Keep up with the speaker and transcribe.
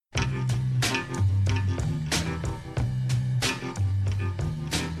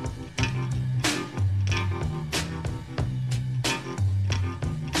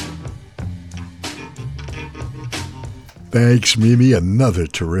Thanks, Mimi. Another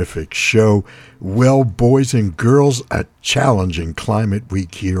terrific show. Well, boys and girls, a challenging climate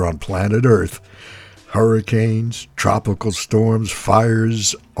week here on planet Earth. Hurricanes, tropical storms,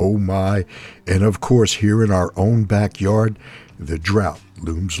 fires, oh my. And of course, here in our own backyard, the drought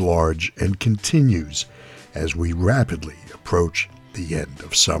looms large and continues as we rapidly approach the end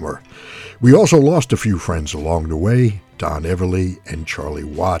of summer. We also lost a few friends along the way, Don Everly and Charlie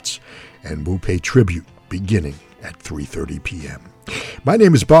Watts, and we'll pay tribute beginning at 3:30 p.m. My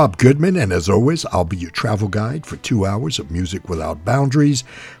name is Bob Goodman, and as always, I'll be your travel guide for 2 hours of music without boundaries.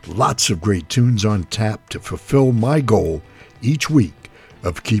 Lots of great tunes on tap to fulfill my goal each week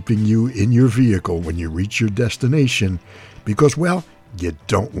of keeping you in your vehicle when you reach your destination because, well, you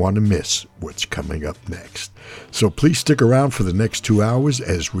don't want to miss what's coming up next. So please stick around for the next 2 hours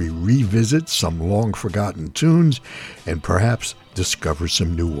as we revisit some long-forgotten tunes and perhaps discover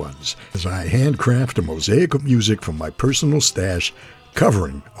some new ones as I handcraft a mosaic of music from my personal stash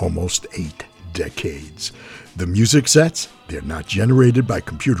covering almost 8 decades. The music sets, they're not generated by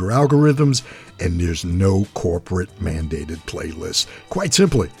computer algorithms, and there's no corporate mandated playlist. Quite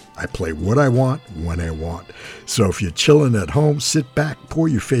simply, I play what I want when I want. So if you're chilling at home, sit back, pour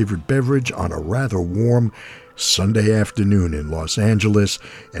your favorite beverage on a rather warm Sunday afternoon in Los Angeles,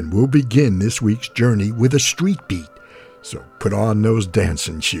 and we'll begin this week's journey with a street beat. So put on those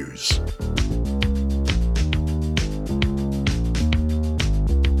dancing shoes.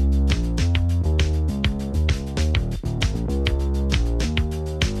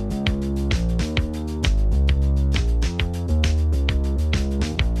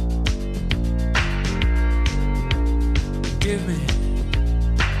 Give me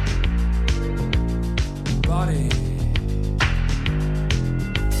body.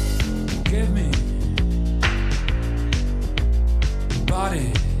 Give me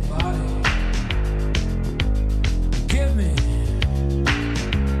body. Give me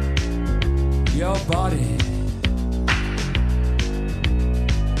your body.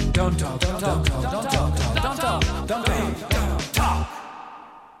 Don't talk, don't talk, don't talk, don't talk, don't talk.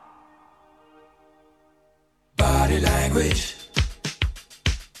 Body language.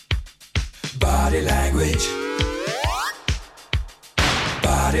 Body language.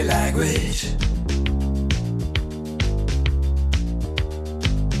 Body language.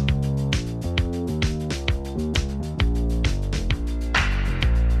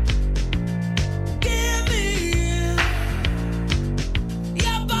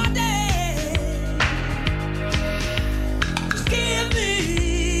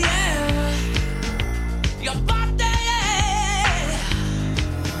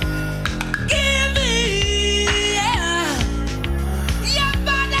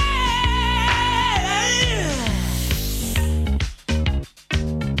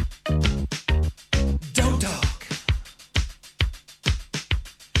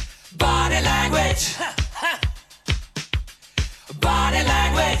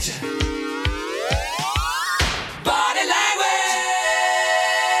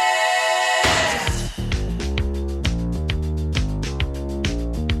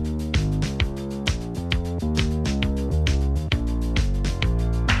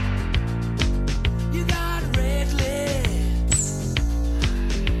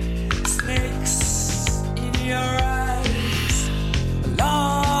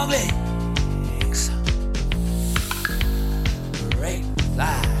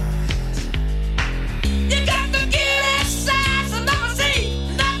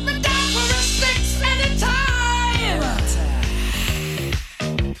 language.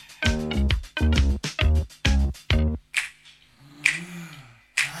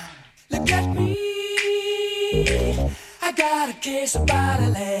 Look at me. I got a case of body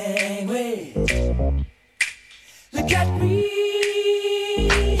language. Look at me.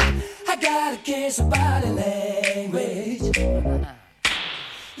 I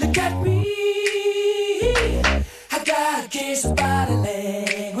got a case of body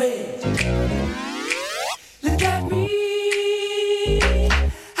language. Look at me.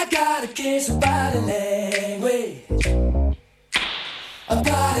 I got a case of body language. A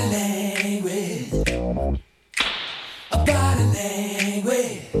body language. A body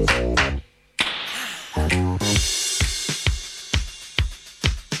language.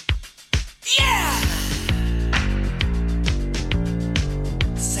 Yeah.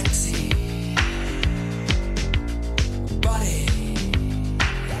 Sexy body.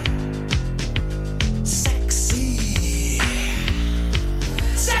 Sexy.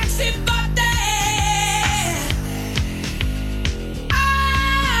 Sexy body. I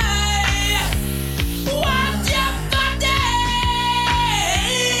want your body.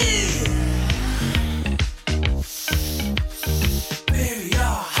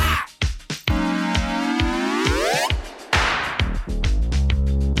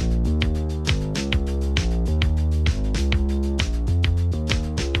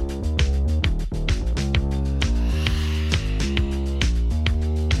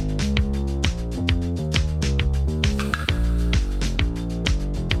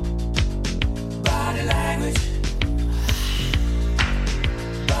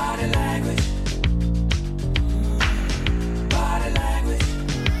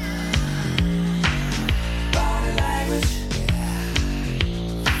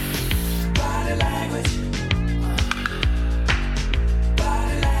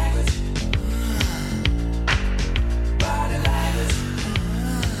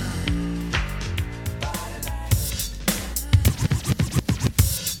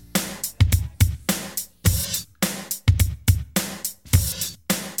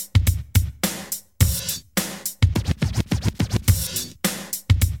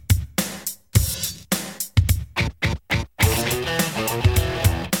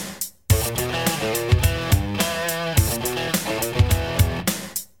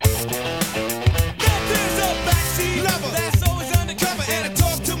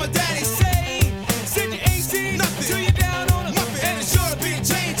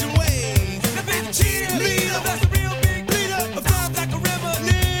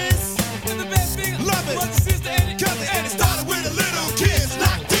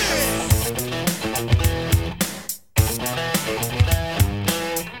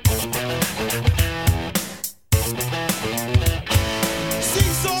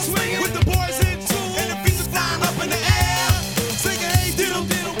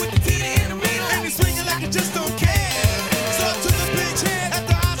 just don't care. So I took a big chance at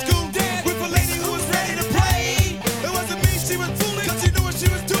the high school dance with a lady who was ready to play. It wasn't me she was fooling, cause she knew what she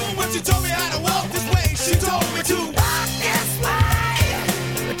was doing when she told me how to walk this way. She told me to walk this way,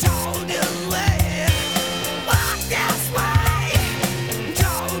 told this way, walk this way,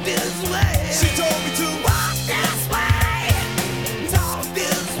 told this way. She told me to walk this way, told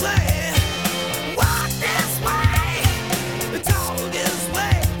this way, walk this way, told this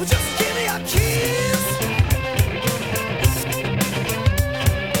way. Well, just give me a kiss.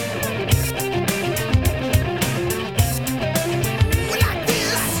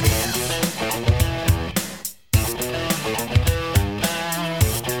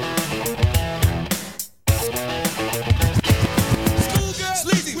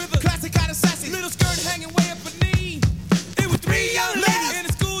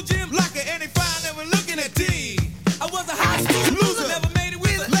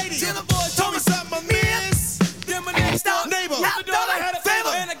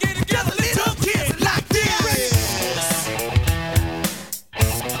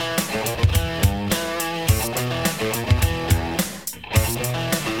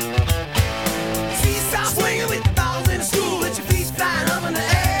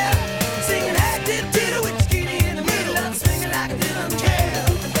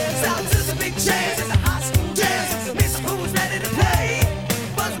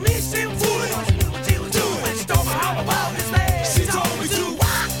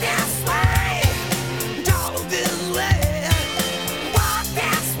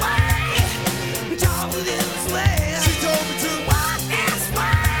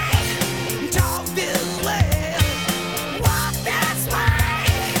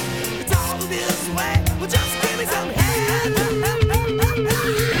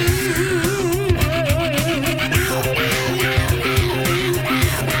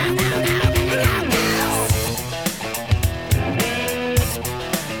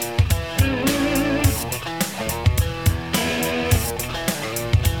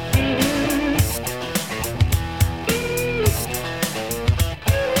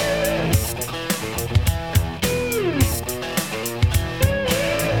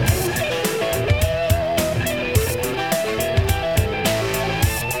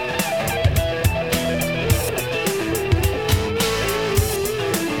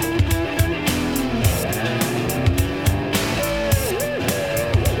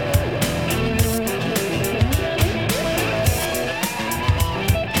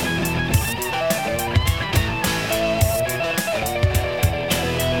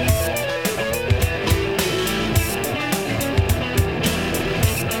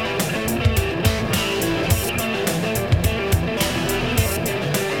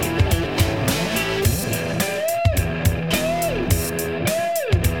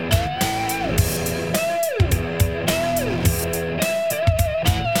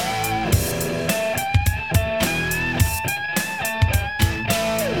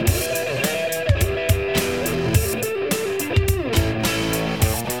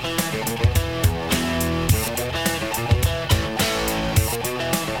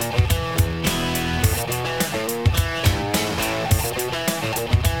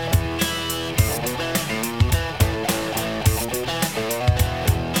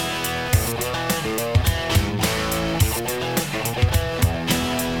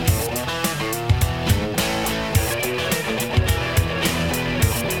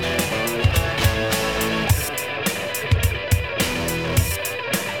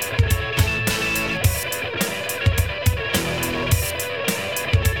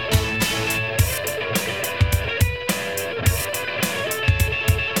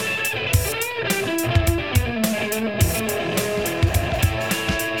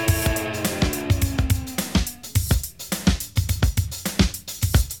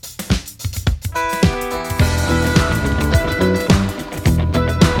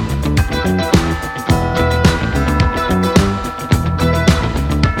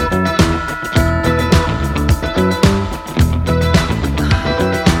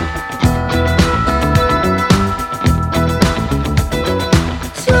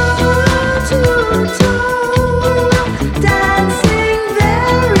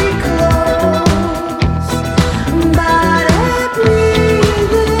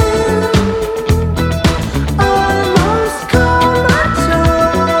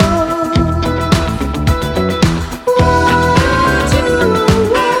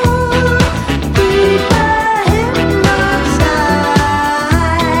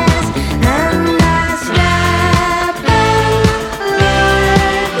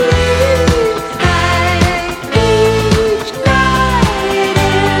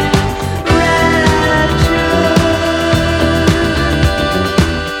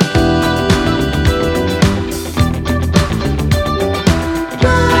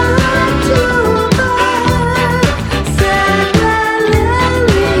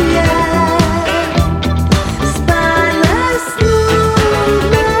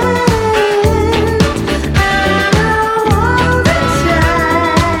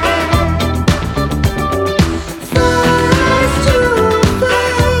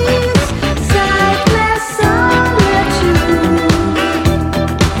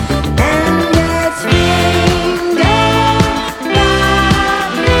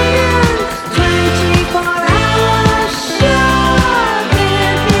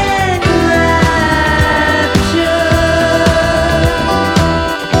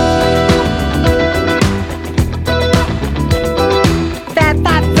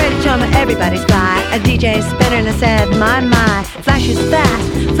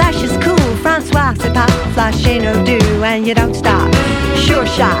 Once whilst it pop, flash ain't no do, and you don't stop. Sure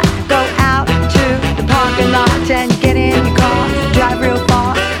shot, go out to the parking lot and get in your car. Drive real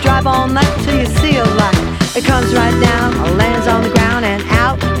far, drive all night till you see a light. It comes right down, lands on the ground, and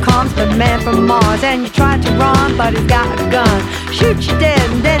out comes the man from Mars. And you try to run, but he's got a gun. Shoot you dead,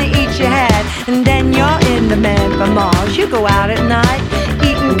 and then he eats your head, and then you're in the man from Mars. You go out at night,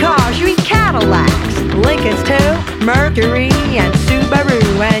 eating cars. You eat Cadillacs, Lincolns too, Mercury and Subaru,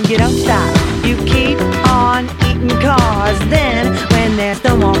 and you don't stop. You keep on eating cars. Then, when there's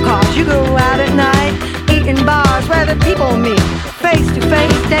no more cars, you go out at night, eating bars where the people meet, face to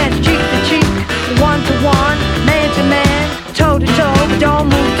face, dance cheek to cheek, one to one, man to man, toe to toe. But don't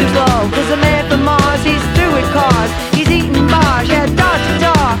move too slow, 'cause the man from Mars, he's through with cars. He's eating bars, yeah, door to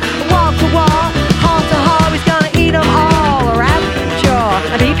door, wall to wall, hall to hall. He's gonna eat them all, rapture,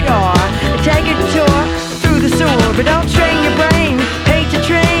 and be pure. Take a tour through the sewer, but don't strain your brain, hate to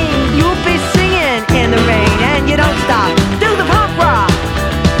train. You'll be singing in the rain, and you don't stop. Do the punk rock.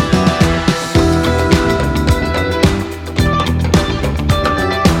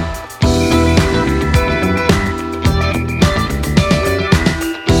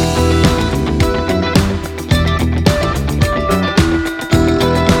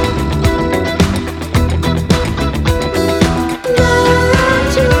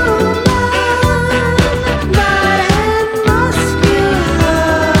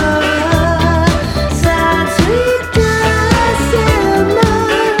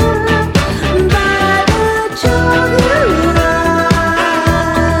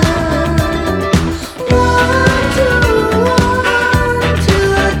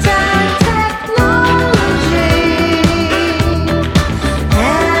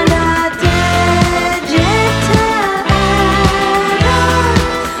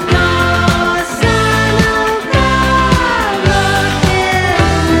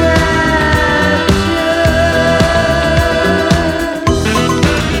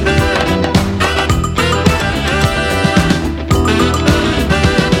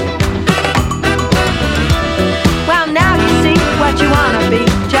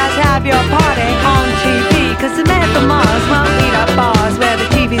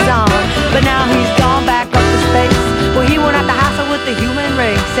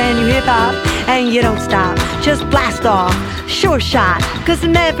 And you don't stop, just blast off, sure shot. 'Cause the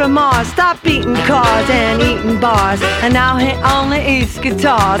man from Mars stopped beating cars and eating bars, and now he only eats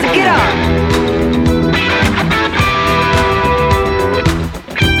guitars. Get up!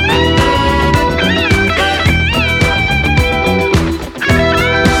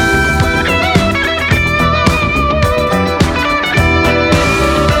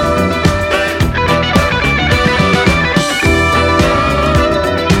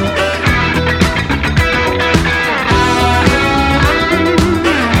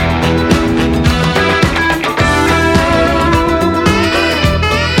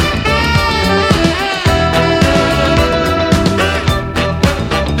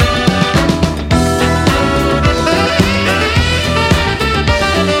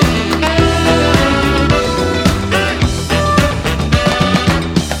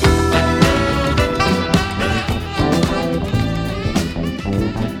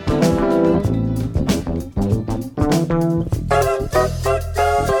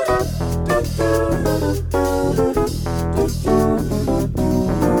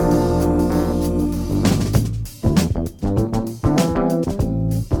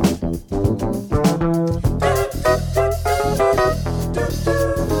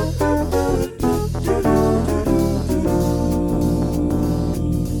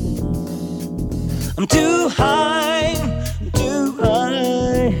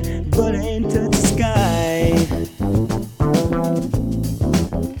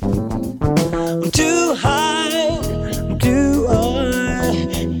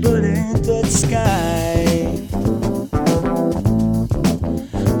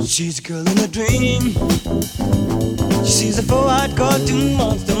 She's a girl in a dream. She sees a 4-eyed cartoon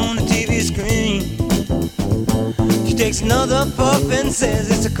monster on the TV screen. She takes another puff and says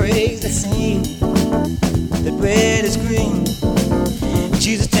it's a crazy scene. That red is green.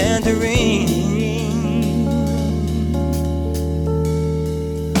 She's a tangerine.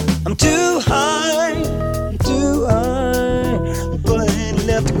 I'm too high, but I ain't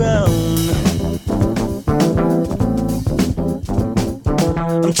left the ground.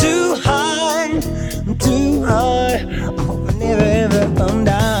 I'm too high, I hope I never ever come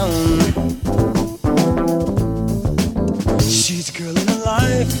down. She's a girl in her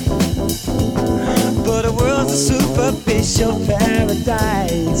life, but her world's a superficial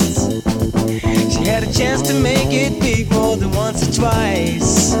paradise.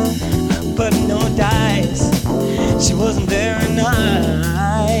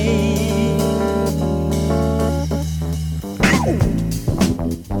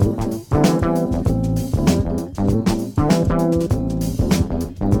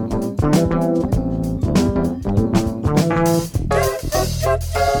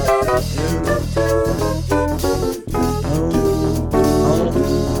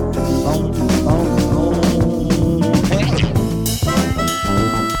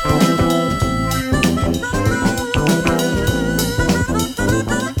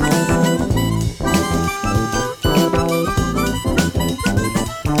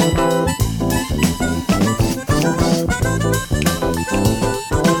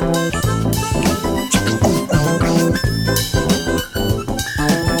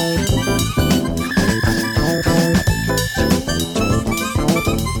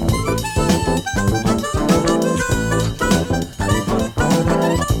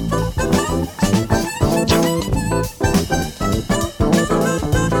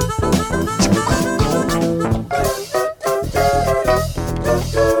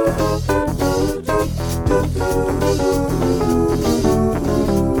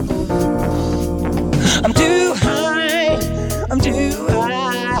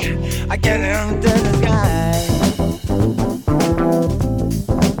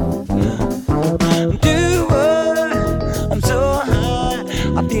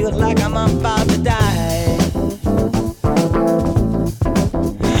 I feel like I'm about to die.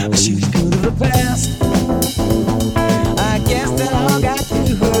 She's good of the past. I guess that all got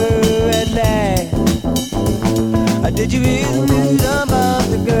to her at last. Did you hear the news about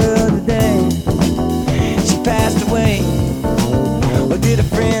the girl today? She passed away. What did a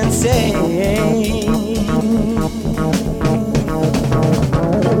friend say?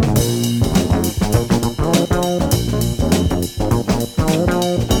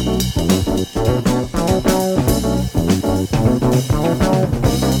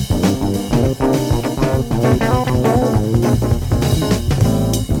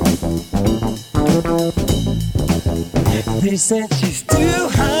 They said she's too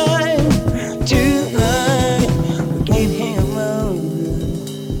high, too high. We can't hang around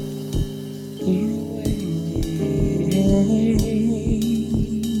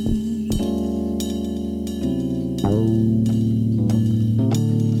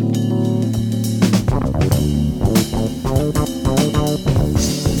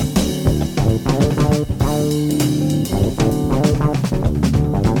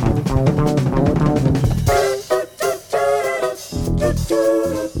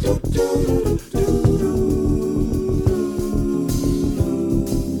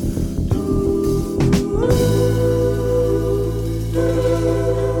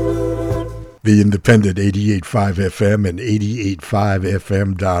The Independent 88.5 FM and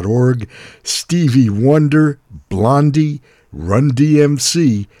 88.5fm.org, Stevie Wonder, Blondie, Run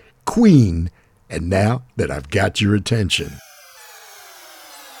DMC, Queen, and Now That I've Got Your Attention.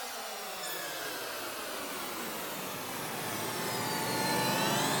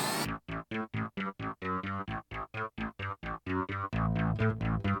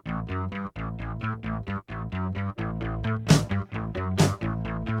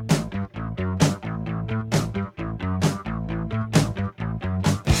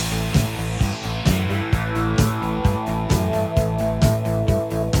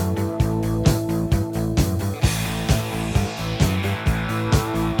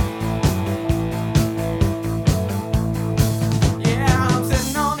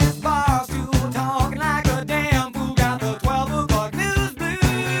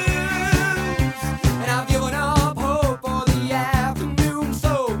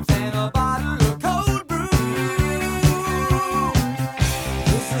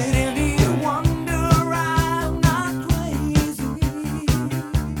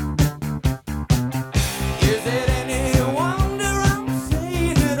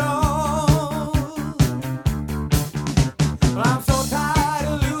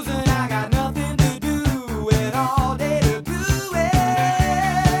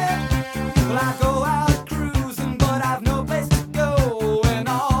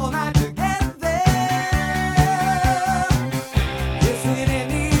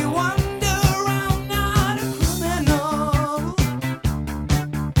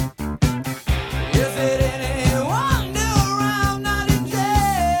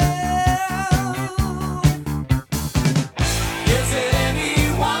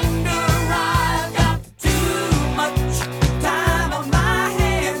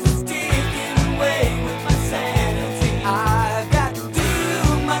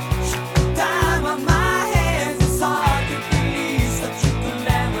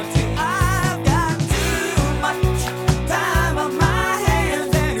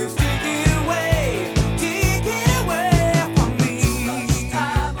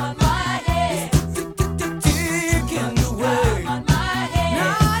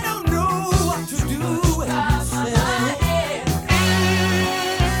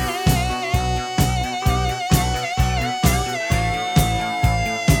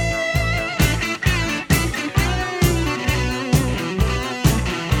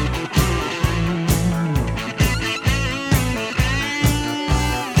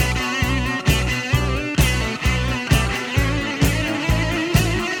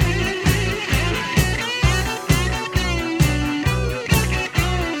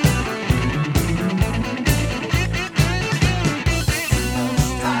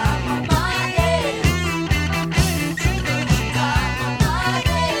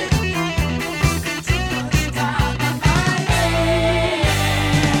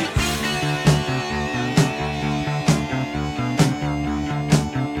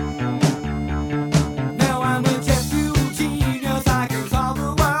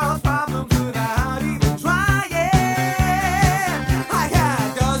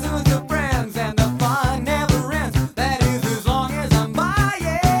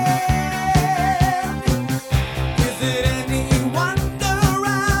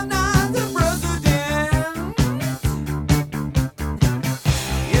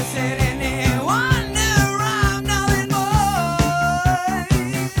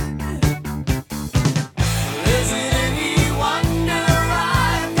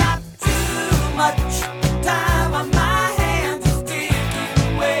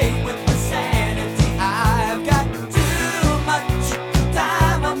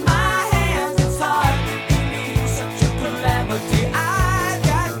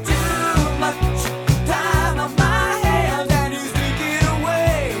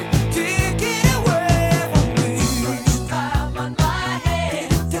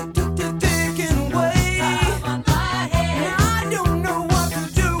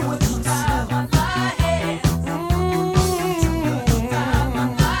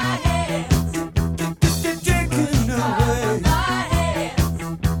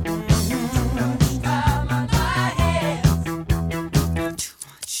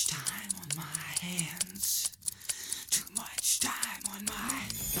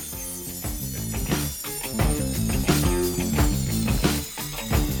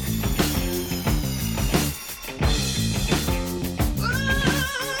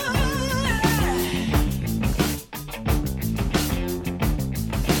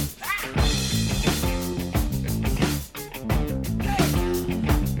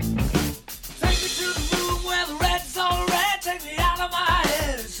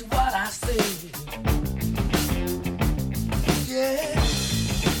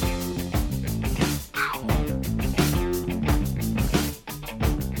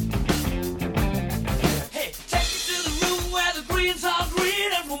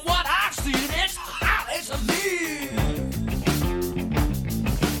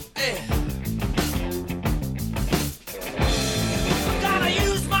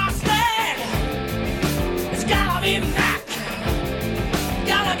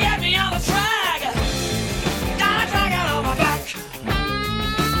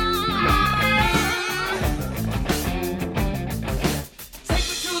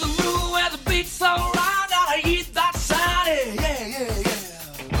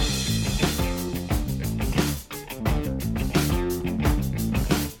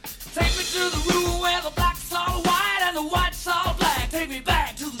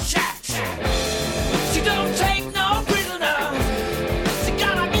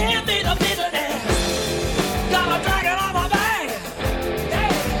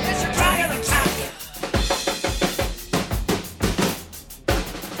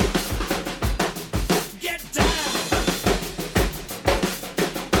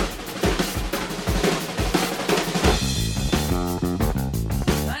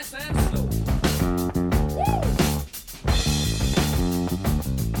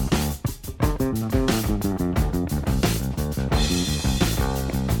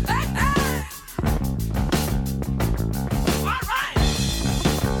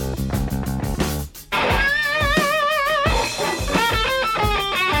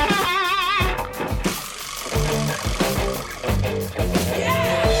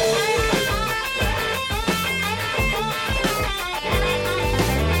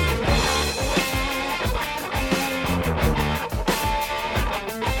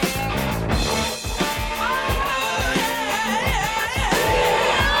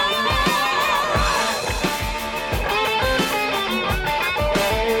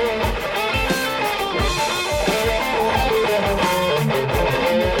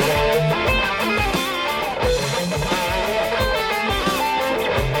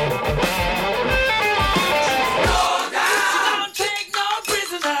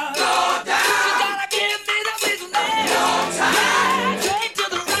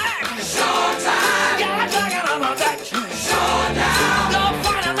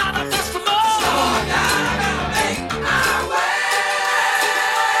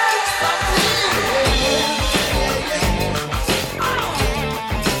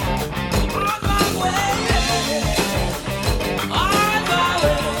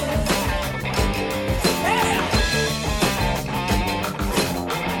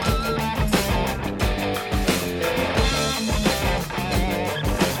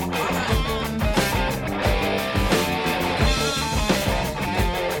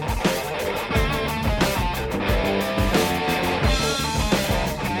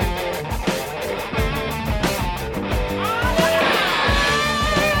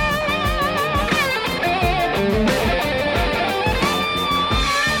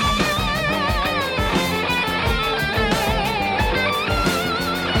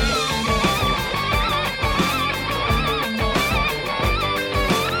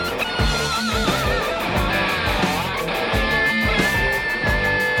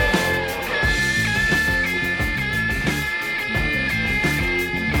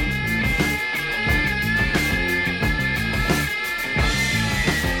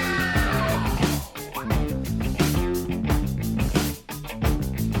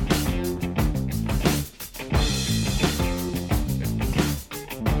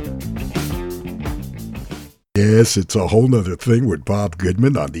 Yes, it's a whole nother thing with Bob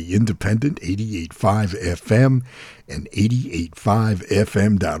Goodman on the independent 88.5 FM and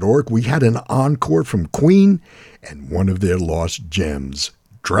 88.5fm.org. We had an encore from Queen and one of their lost gems,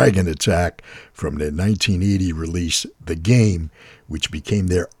 Dragon Attack, from their 1980 release, The Game, which became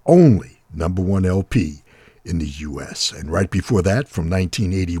their only #1 LP in the U.S. And right before that, from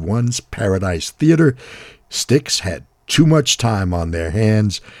 1981's Paradise Theater, Styx had too much time on their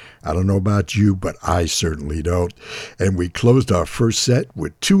hands. I don't know about you, but I certainly don't. And we closed our first set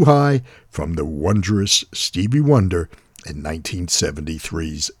with Too High from the wondrous Stevie Wonder in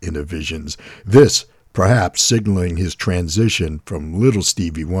 1973's Innovisions. This, perhaps signaling his transition from Little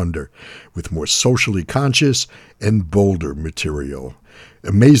Stevie Wonder with more socially conscious and bolder material.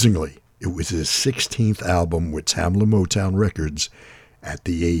 Amazingly, it was his 16th album with Tamla Motown Records at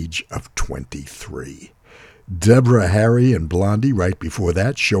the age of 23. Deborah Harry and Blondie right before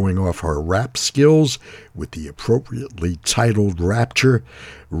that, showing off her rap skills with the appropriately titled Rapture.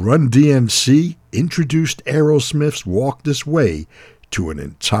 Run DMC introduced Aerosmith's Walk This Way to an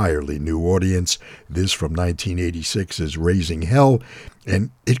entirely new audience. This from 1986's Raising Hell,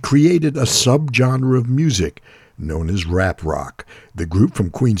 and it created a subgenre of music known as rap rock. The group from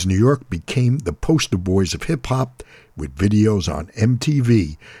Queens, New York became the poster boys of hip-hop with videos on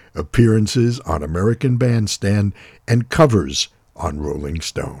MTV, appearances on American Bandstand, and covers on Rolling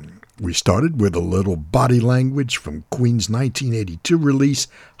Stone. We started with a little Body Language from Queen's 1982 release,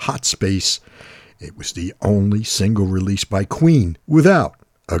 Hot Space. It was the only single release by Queen without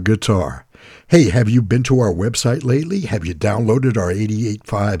a guitar. Hey, have you been to our website lately? Have you downloaded our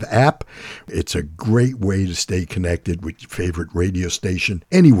 88.5 app? It's a great way to stay connected with your favorite radio station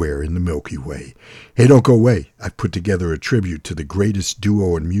anywhere in the Milky Way. Hey, don't go away. I've put together a tribute to the greatest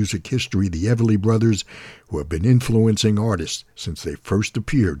duo in music history, the Everly Brothers, who have been influencing artists since they first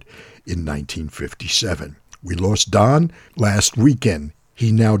appeared in 1957. We lost Don last weekend.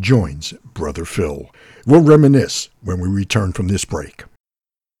 He now joins Brother Phil. We'll reminisce when we return from this break.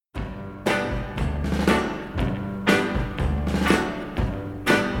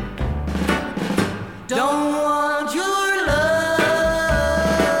 Don't want your love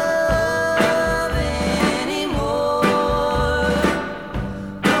anymore.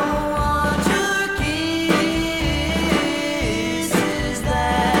 Don't want your kisses,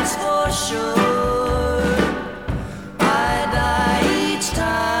 that's for sure. I die each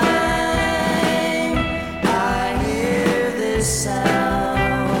time I hear this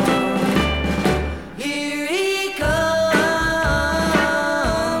sound. Here he comes,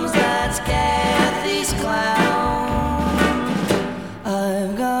 that's Kathy's clown.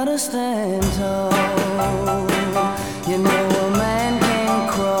 I've gotta stand tall. You know a man can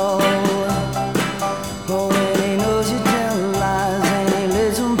crawl. Oh, when he knows you tell lies and he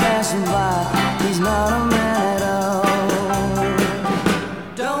lets them pass him by, he's not a man at all.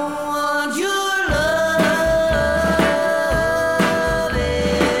 Don't want your love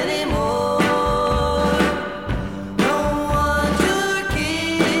anymore. Don't want your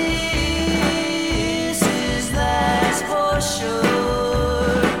kisses, that's for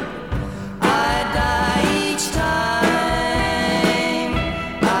sure. I die each time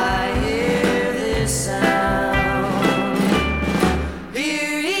I hear this sound.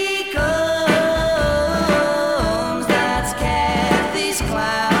 Here he comes, that's Kathy's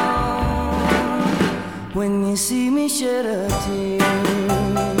clown. When you see me shed a tear,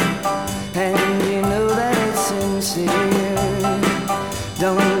 and you know that it's sincere,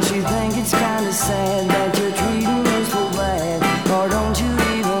 don't you think it's kind of sad that you're treating me so bad, or don't you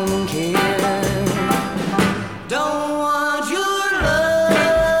even care? Don't want your love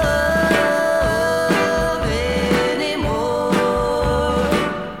anymore.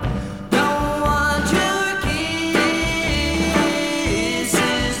 Don't want your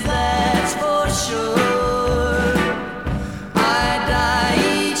kisses, that's for sure. I die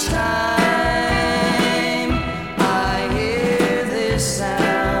each time I hear this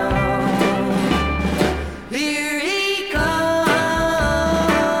sound. Here he comes,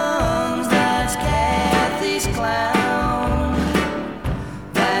 that's Kathy's clown.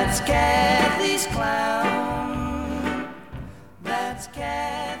 That's Kathy's clown. That's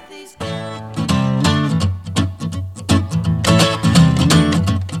Kathy's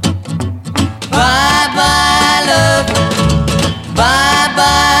Bye-bye love,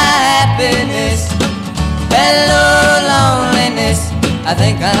 bye-bye happiness, hello loneliness, I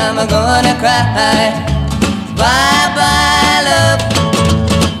think I'm gonna cry. Bye-bye love,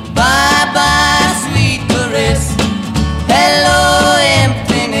 bye-bye sweet caress, hello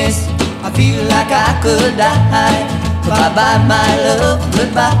emptiness, I feel like I could die. Bye-bye my love,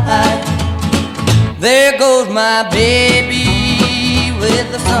 goodbye. There goes my baby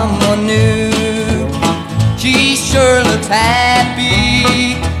with someone new. She sure looks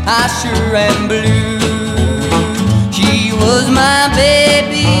happy, I sure am blue. She was my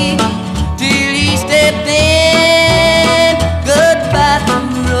baby till he stepped in. Goodbye to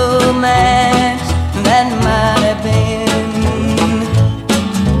romance that might have been.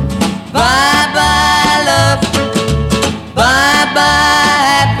 Bye-bye love, bye-bye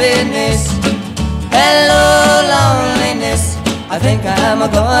happiness. Hello loneliness, I think I'm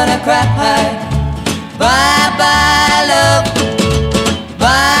gonna cry. Bye-bye love,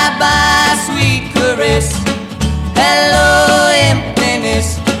 bye-bye sweet caress. Hello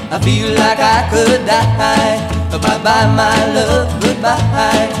emptiness, I feel like I could die. Bye-bye my love,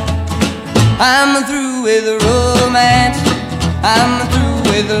 goodbye. I'm through with romance, I'm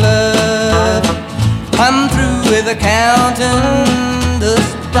through with love. I'm through with counting the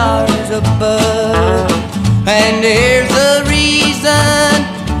stars above. And here's the reason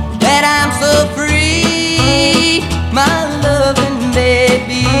that I'm so free. My loving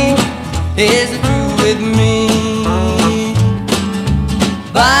baby is through with me.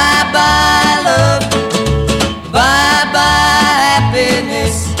 Bye-bye love, bye-bye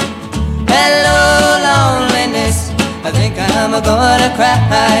happiness. Hello loneliness, I think I'm gonna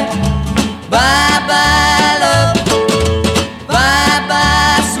cry. Bye-bye love,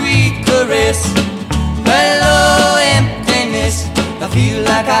 bye-bye sweet caress. Hello emptiness, I feel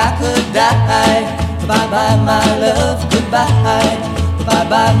like I could die. Bye-bye my love, goodbye.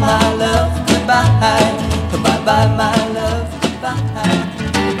 Bye-bye my love, goodbye. Bye-bye my love, goodbye.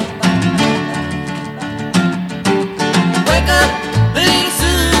 Wake up, little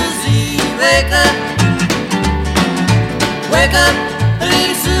Susie, wake up. Wake up,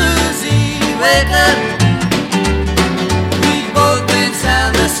 little Susie, wake up. We've both been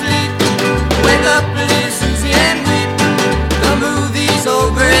sound asleep. Wake up, little Susie, and weep. The movie's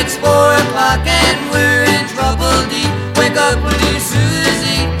over, it's 4 o'clock and we're in trouble deep. Wake up, little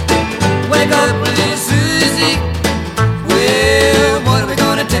Susie, wake up, little Susie. Well, what are we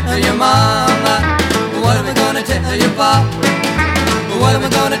gonna tell your mama? What are we gonna tell your pop? What am I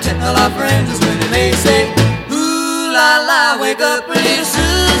gonna tell our friends when they say, ooh la la, wake up, little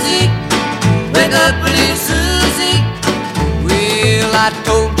Susie, wake up, little Susie. Well, I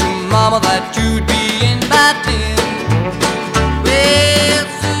told your mama that you'd be in by 10. Well,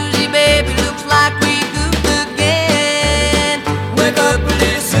 Susie, baby, looks like we goofed again. Wake up,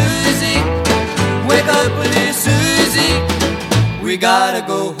 little Susie, wake up, little Susie. We gotta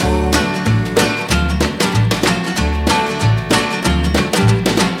go home.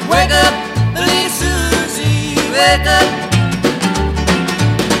 Wake up, little Susie, wake up.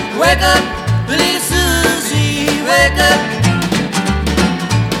 Wake up, little Susie, wake up.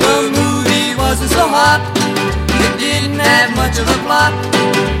 The movie wasn't so hot, it didn't have much of a plot.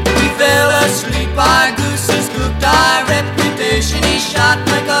 We fell asleep, our gooses cooked, our reputation he shot.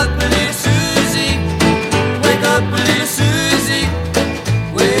 Wake up, little Susie, wake up, little Susie.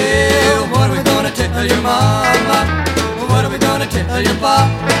 Well, what are we gonna tell your mama? What are we gonna tell your pop?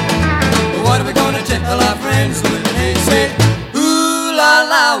 What are we gonna tell our friends when they say, ooh la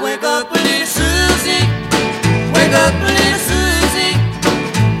la, wake up, little Susie, wake up, little Susie,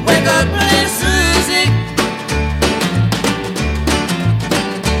 wake up, little Susie.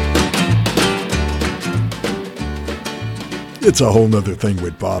 It's a whole nother thing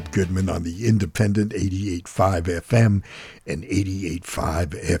with Bob Goodman on the independent 88.5 FM and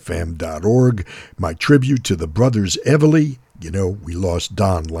 88.5fm.org. My tribute to the brothers Everly. You know, we lost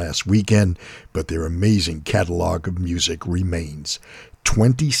Don last weekend, but their amazing catalog of music remains.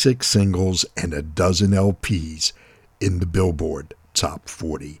 26 singles and a dozen LPs in the Billboard Top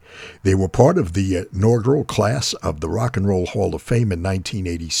 40. They were part of the inaugural class of the Rock and Roll Hall of Fame in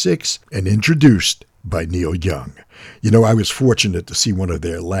 1986 and introduced by Neil Young. You know, I was fortunate to see one of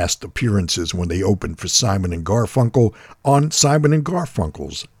their last appearances when they opened for Simon and Garfunkel on Simon and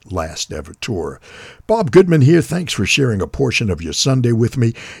Garfunkel's last ever tour. Bob Goodman here. Thanks for sharing a portion of your Sunday with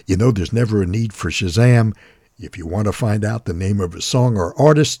me. You know, there's never a need for Shazam. If you want to find out the name of a song or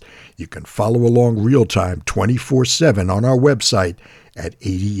artist, you can follow along real time 24/7 on our website at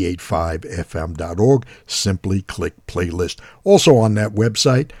 88.5fm.org. Simply click playlist. Also on that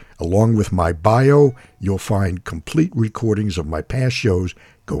website, along with my bio, you'll find complete recordings of my past shows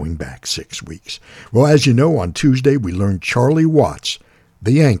going back 6 weeks. Well, as you know, on Tuesday we learned Charlie Watts,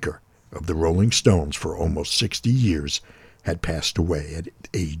 the anchor of the Rolling Stones for almost 60 years, had passed away at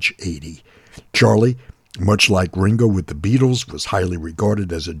age 80. Charlie, much like Ringo with the Beatles, was highly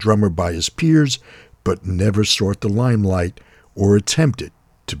regarded as a drummer by his peers, but never sought the limelight or attempted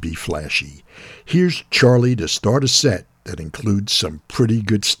to be flashy. Here's Charlie to start a set that includes some pretty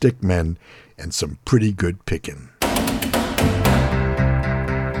good stick men and some pretty good picking.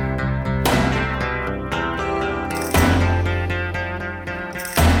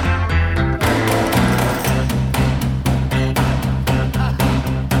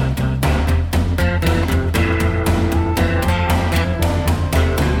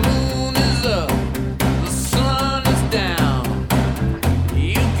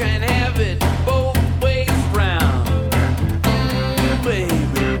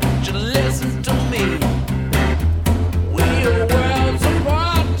 Baby, just listen to me.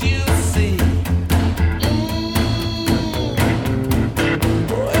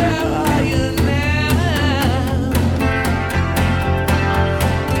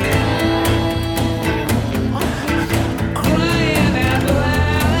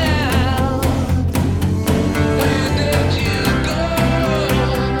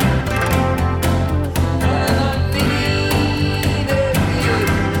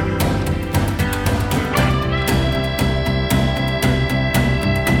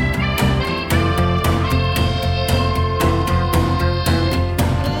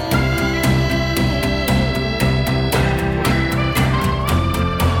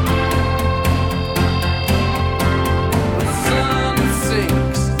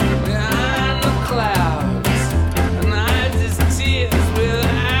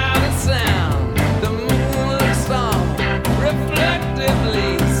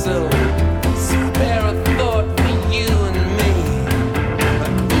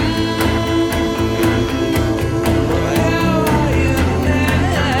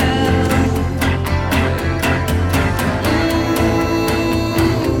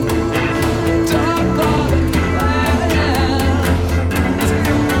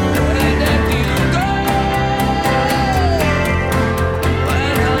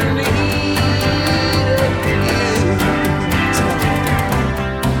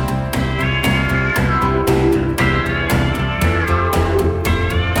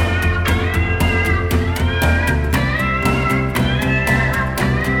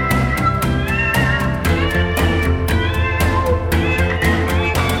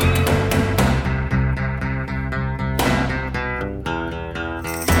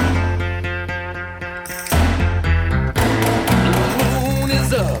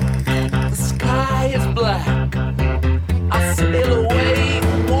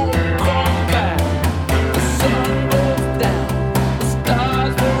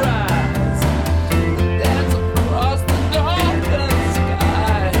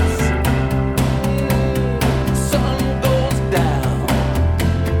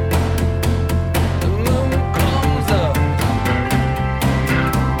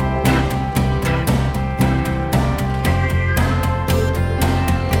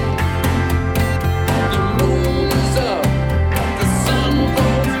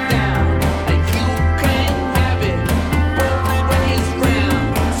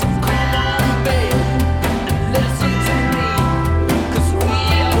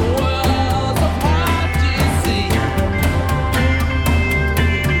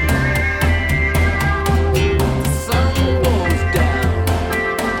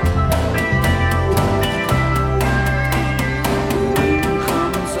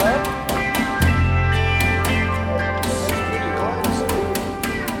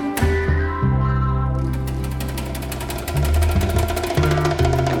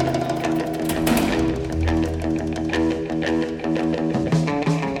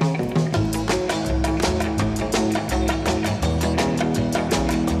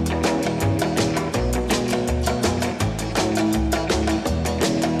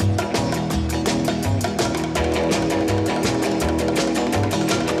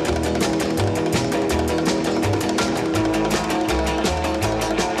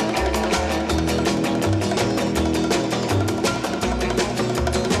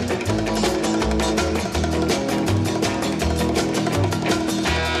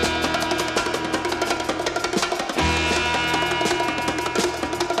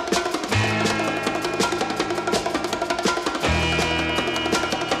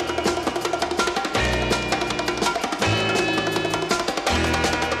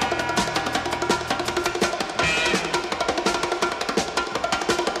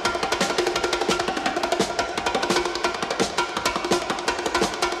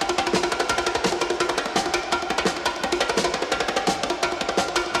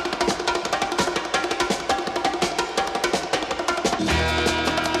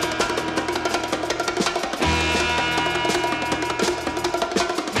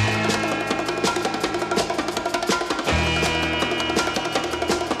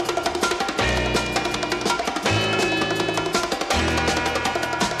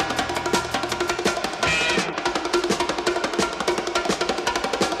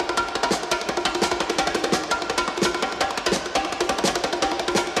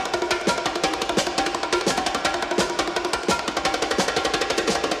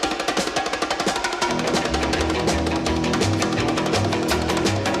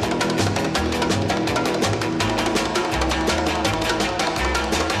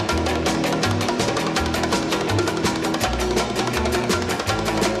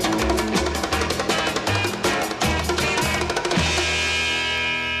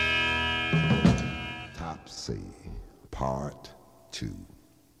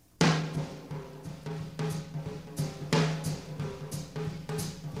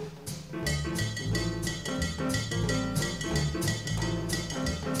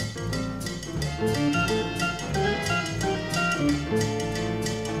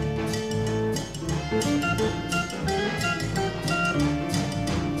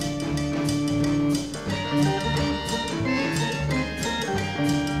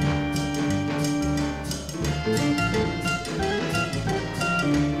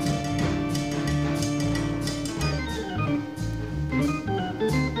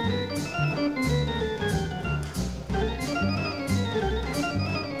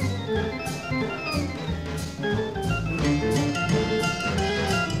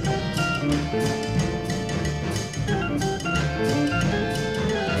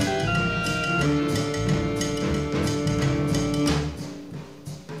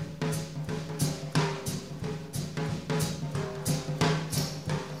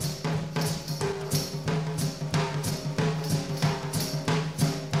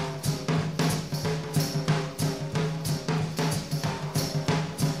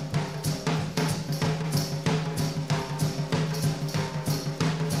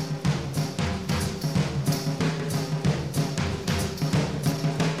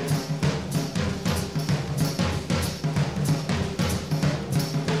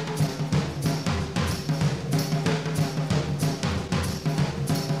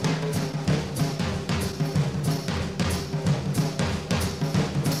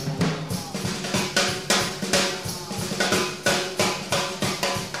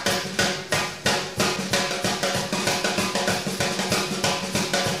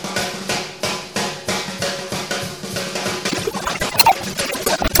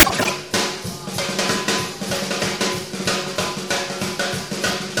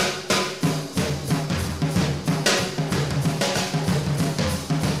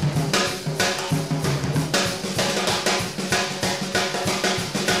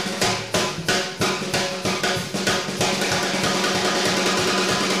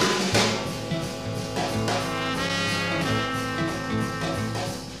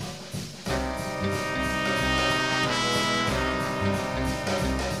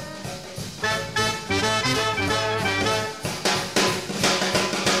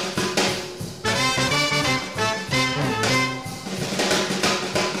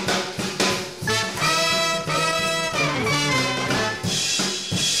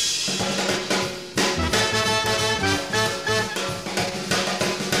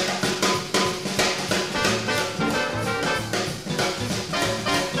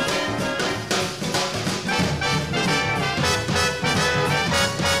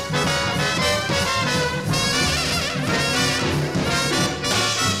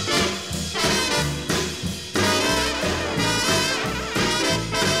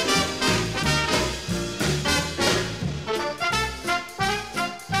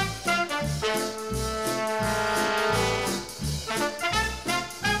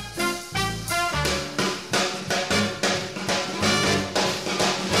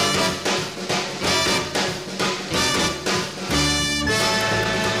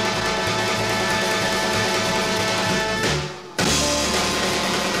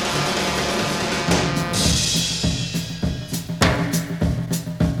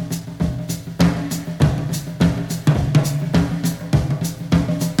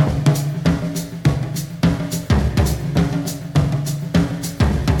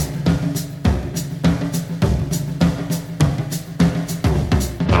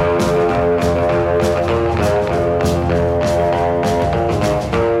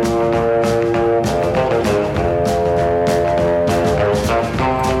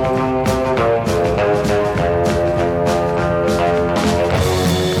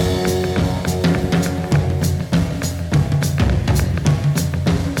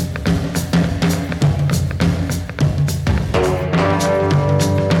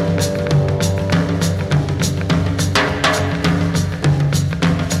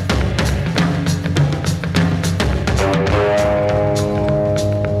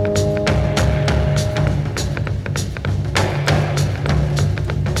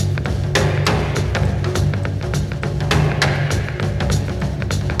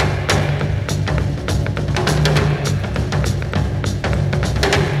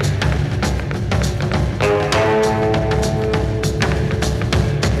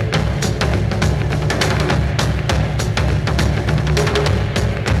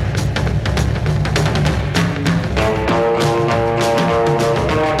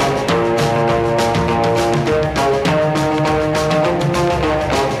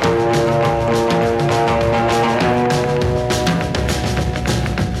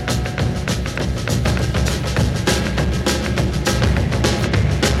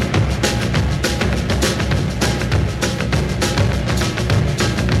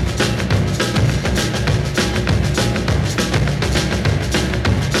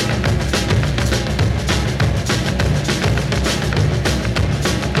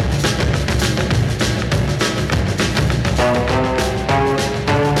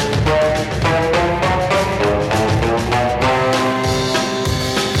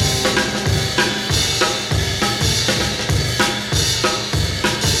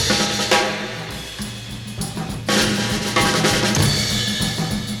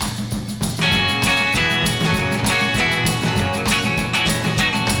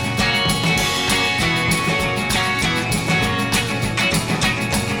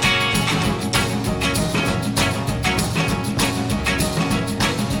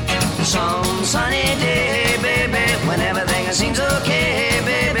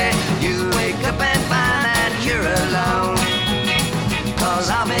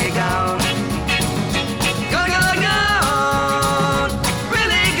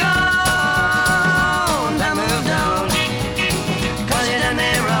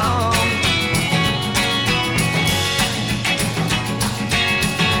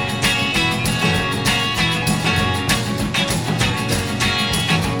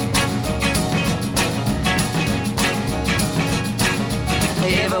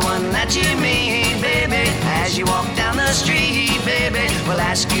 one that you meet, baby, as you walk down the street, baby, will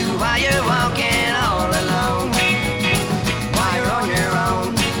ask you why you're walking all alone, why you're on your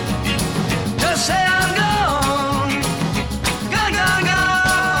own. Just say I'm gone, gone, gone,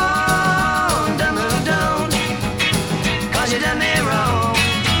 gone. Don't move, don't, 'cause you done me wrong.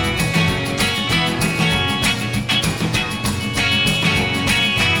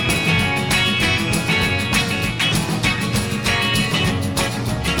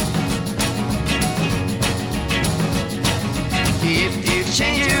 If you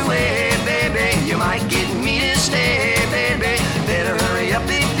change your way, baby, you might get me to stay, baby. Better hurry up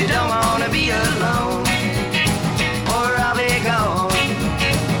if you don't wanna be alone, or I'll be gone.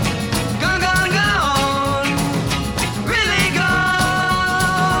 Gone, gone, gone, really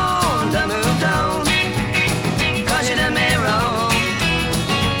gone. Don't move, don't, 'cause you done me wrong.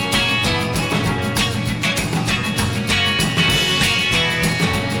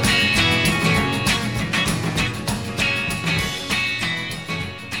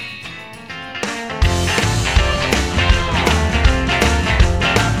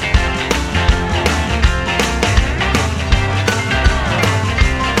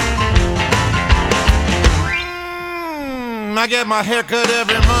 I get my hair cut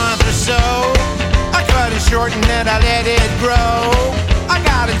every month or so. I cut it short and then I let it grow. I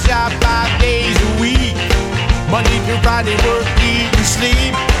got a job 5 days a week, Monday through Friday, work, eat, and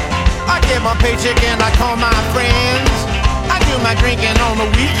sleep. I get my paycheck and I call my friends. I do my drinking on the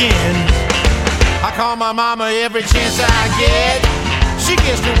weekends. I call my mama every chance I get. She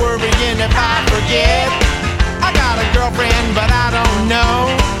gets to worrying if I forget. I got a girlfriend but I don't know.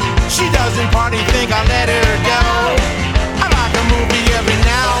 She doesn't party, think I let her go. I like a movie every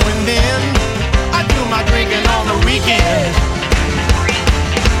now and then. I do my drinking on the weekends.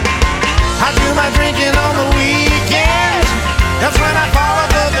 I do my drinking on the weekends. That's when I fall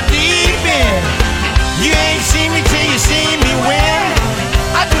over the deep end. You ain't seen me till you see me win.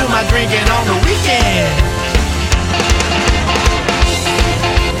 I do my drinking on the weekends.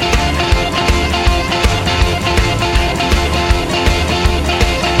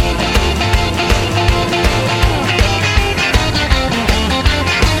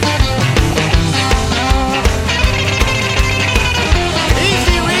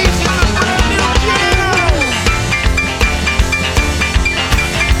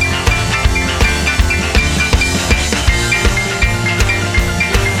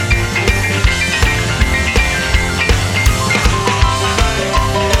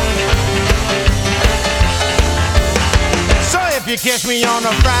 You catch me on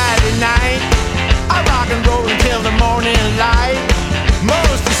a Friday night, I rock and roll until the morning light.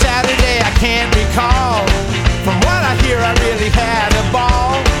 Most of Saturday I can't recall. From what I hear I really had a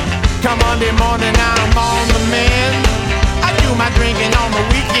ball. Come Monday morning I'm on the mend. I do my drinking on the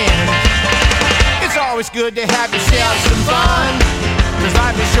weekend. It's always good to have yourself some fun, 'cause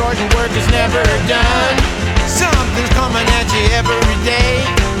life is short and work is never done. Something's coming at you every day,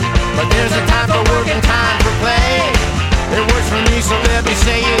 but there's a time for work and time for play. It works for me, so let me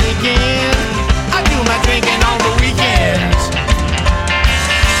say it again. I do my drinking on the weekends.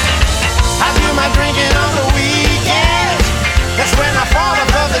 I do my drinking on the weekends. That's when I fall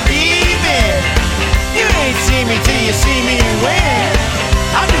above the deep end. You ain't see me till you see me win.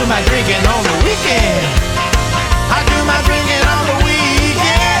 I do my drinking on the weekend. I do my drinking on the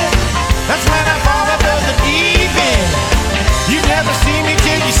weekend. That's when I fall above the deep end. You never see me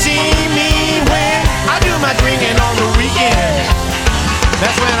till you see me win. I do my drinking on the weekend.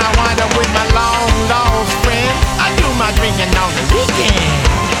 That's when I wind up with my long lost friend. I do my drinking on the weekend.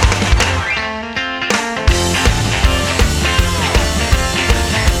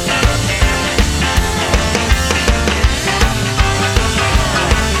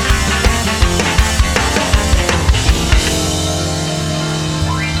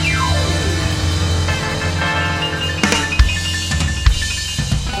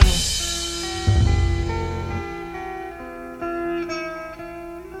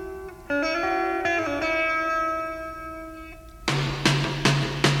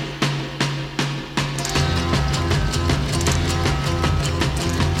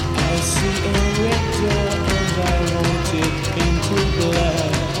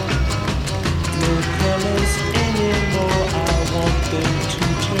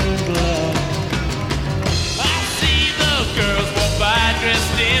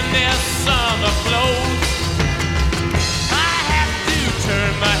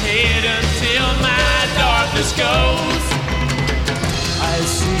 Goes. I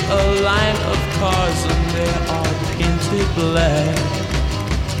see a line of cars and they are painted black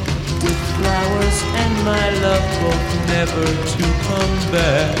with flowers and my love both never to come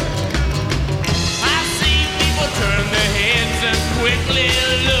back. I see people turn their heads and quickly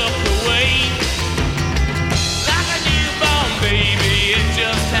look away. Like a newborn baby, it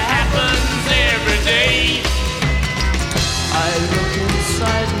just happens every day. I look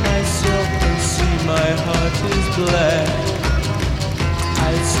inside myself and see my heart is black.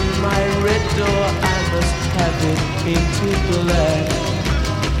 I see my red door, I must have it painted black.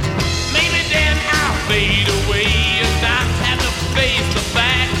 Maybe then I'll fade away and not have to face the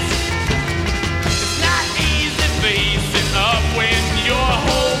facts. It's not easy facing up when your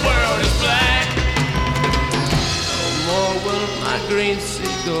whole world is black. No more will my green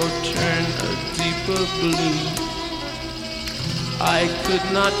seagull turn a deeper blue. I could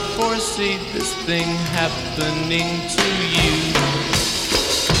not foresee this thing happening to you.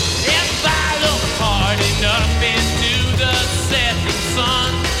 If I look hard enough into the setting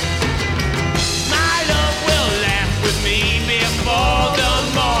sun, my love will laugh with me before the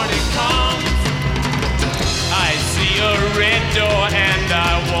morning comes. I see a red door and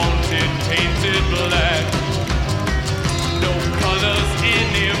I want it painted black. No colors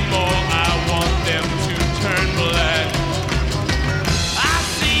anymore, I want them to turn black.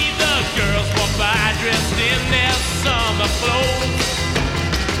 Girls walk by dressed in their summer clothes.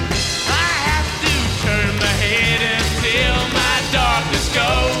 I have to turn my head until my darkness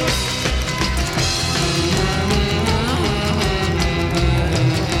goes.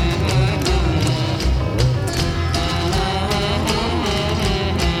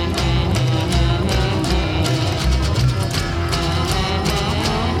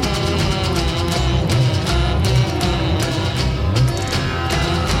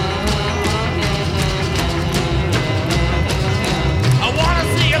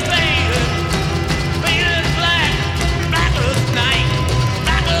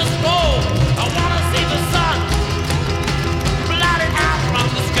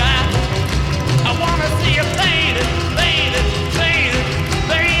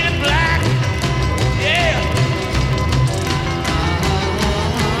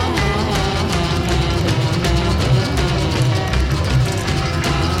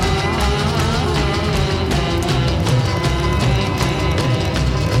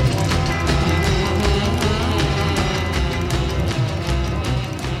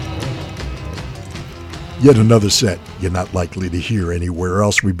 Yet another set you're not likely to hear anywhere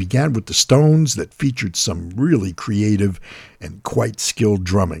else. We began with the Stones that featured some really creative and quite skilled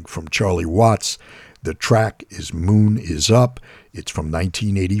drumming from Charlie Watts. The track is Moon Is Up. It's from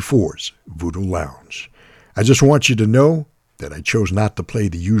 1984's Voodoo Lounge. I just want you to know that I chose not to play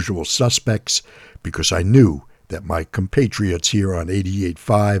the usual suspects because I knew that my compatriots here on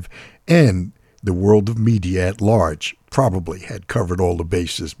 88.5 and the world of media at large probably had covered all the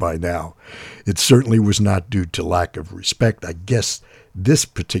bases by now. It certainly was not due to lack of respect. I guess this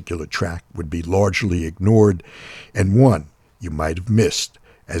particular track would be largely ignored, and one you might have missed,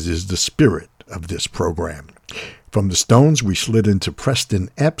 as is the spirit of this program. From the Stones, we slid into Preston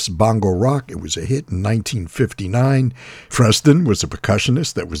Epps' Bongo Rock. It was a hit in 1959. Preston was a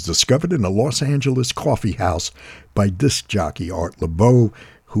percussionist that was discovered in a Los Angeles coffee house by disc jockey Art LeBeau,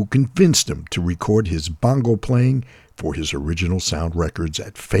 who convinced him to record his bongo playing for his original sound records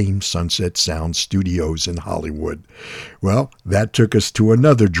at famed Sunset Sound Studios in Hollywood. Well, that took us to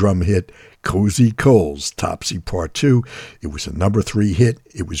another drum hit, Cozy Cole's Topsy Part 2. It was a number 3 hit.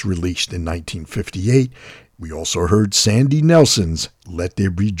 It was released in 1958. We also heard Sandy Nelson's Let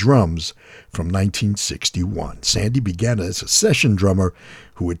There Be Drums from 1961. Sandy began as a session drummer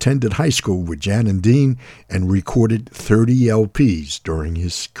who attended high school with Jan and Dean and recorded 30 LPs during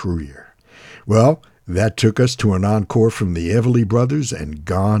his career. Well, that took us to an encore from the Everly Brothers and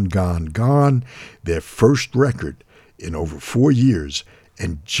Gone, Gone, Gone, their first record in over 4 years,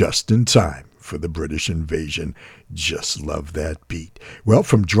 and just in time for the British invasion. Just love that beat. Well,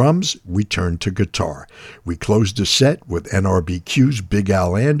 from drums, we turned to guitar. We closed the set with NRBQ's Big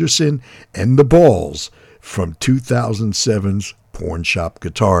Al Anderson and the Balls from 2007's Pawn Shop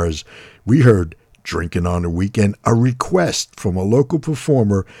Guitars. We heard Drinking on a Weekend, a request from a local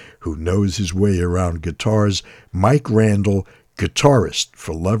performer who knows his way around guitars, Mike Randall, guitarist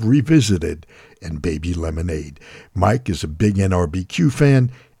for Love Revisited and Baby Lemonade. Mike is a big NRBQ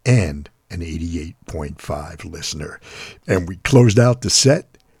fan and an 88.5 listener. And we closed out the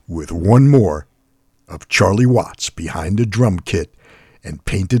set with one more of Charlie Watts behind the drum kit and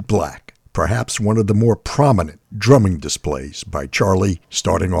Painted Black, perhaps one of the more prominent drumming displays by Charlie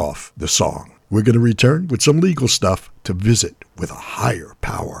starting off the song. We're going to return with some legal stuff to visit with a higher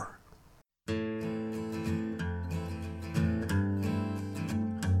power.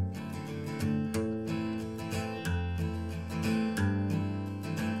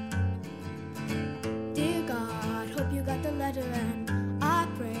 better, and I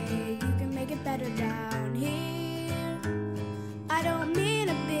pray you can make it better down here. I don't mean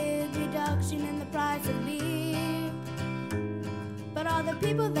a big reduction in the price of beer, but all the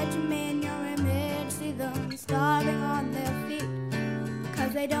people that you made in your image, see them starving on their feet,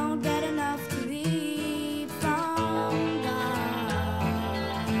 'cause they don't get enough to eat from God.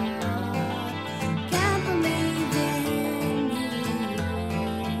 Can't believe in you.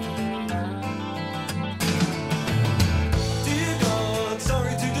 Dear God,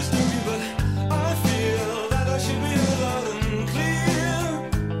 sorry to disturb you, but I feel that I should be heard loud and clear.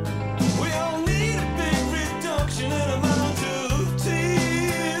 We all need a big reduction in amount of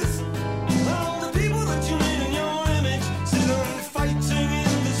tears. All the people that you made in your image sit on fighting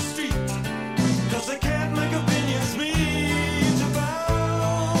in the street,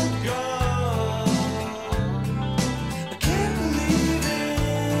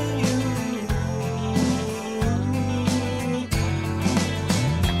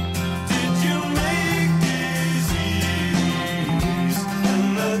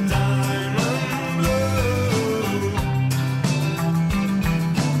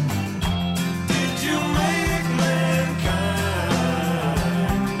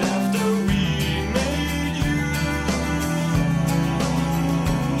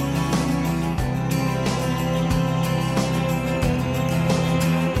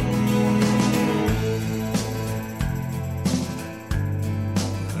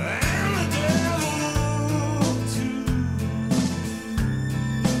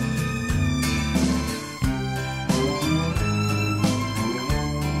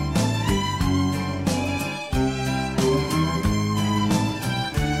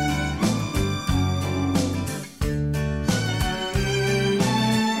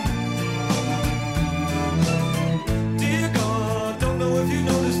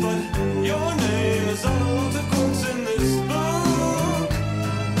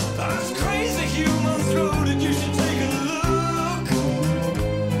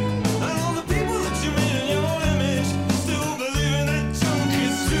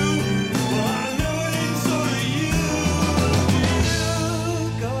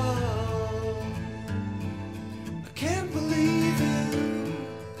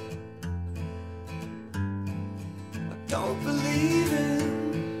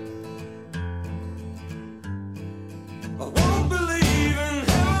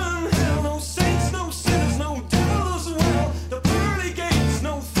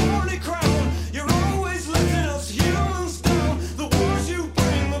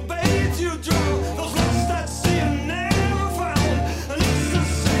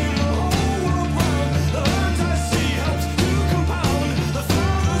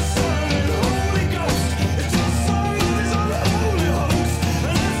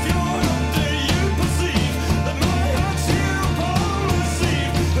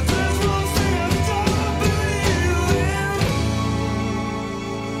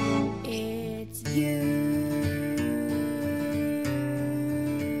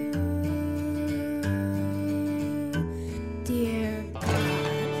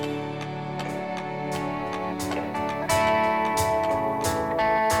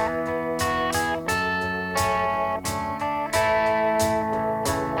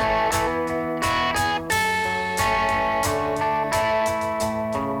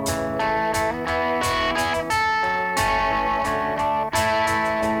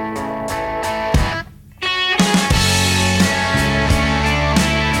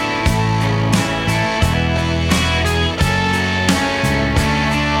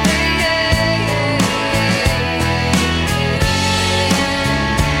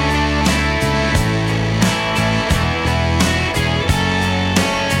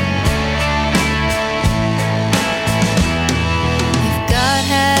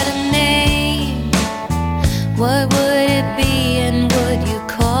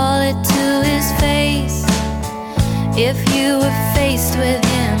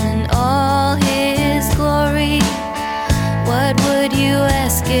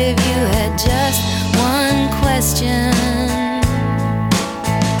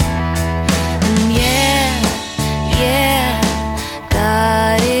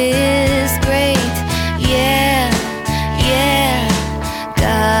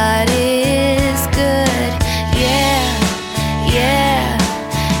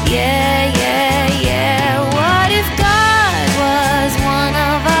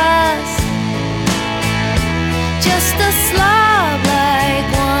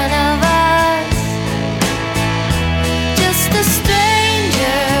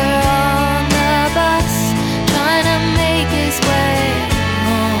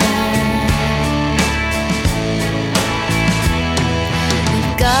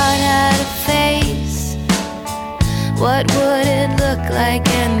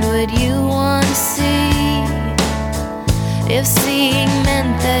 would you want to see? If seeing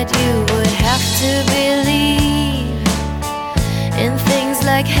meant that you would have to believe in things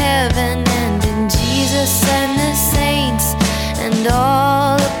like heaven and in Jesus and the saints and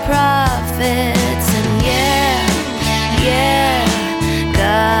all the prophets. And yeah, yeah,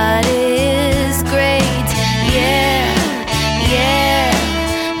 God is great. Yeah, yeah,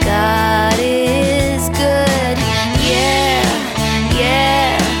 God is good. Yeah,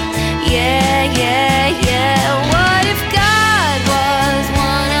 yeah, yeah, yeah, yeah. What if God was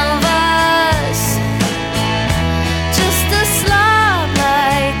one of us? Just a slob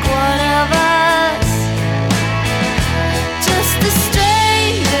like one of us. Just a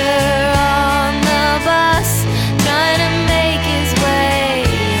stranger on the bus trying to make his way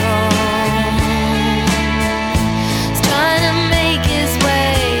home. He's trying to make his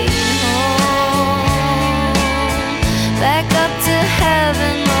way home. Back up to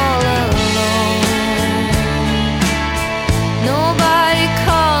heaven all alone. Nobody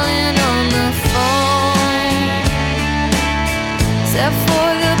calling on the phone except for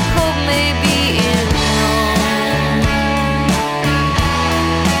the Pope maybe in Rome.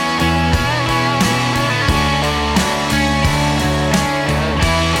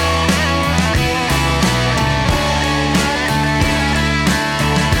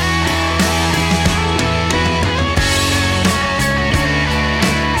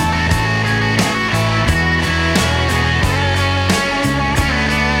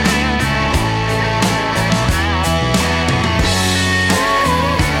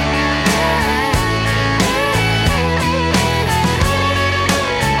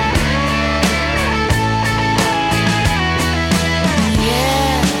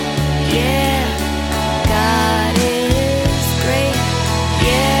 Yeah, yeah, God is great.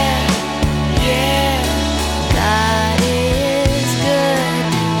 Yeah, yeah, God is good.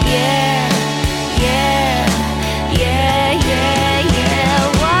 Yeah, yeah, yeah, yeah, yeah.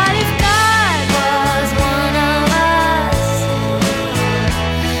 What if God was one of us?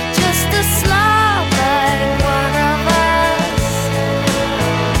 Just a slob like one of us.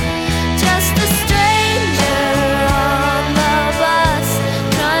 Just a stranger on the bus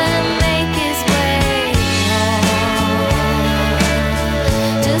trying to make his way home.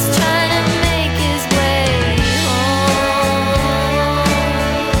 Just trying to make his way home.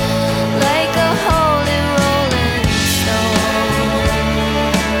 Like a holy rolling stone.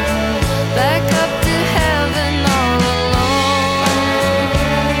 Back up to heaven all alone.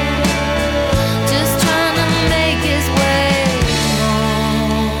 Just trying to make his way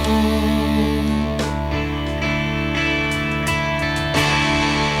home.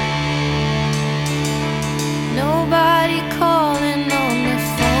 Nobody calling on the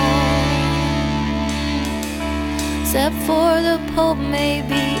phone except for the Pope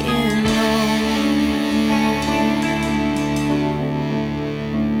maybe in Rome.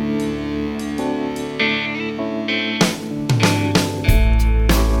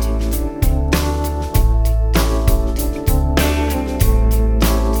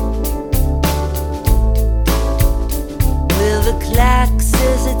 Well, the clock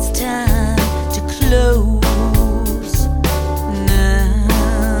says it's time to close now.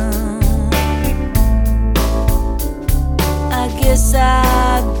 I guess I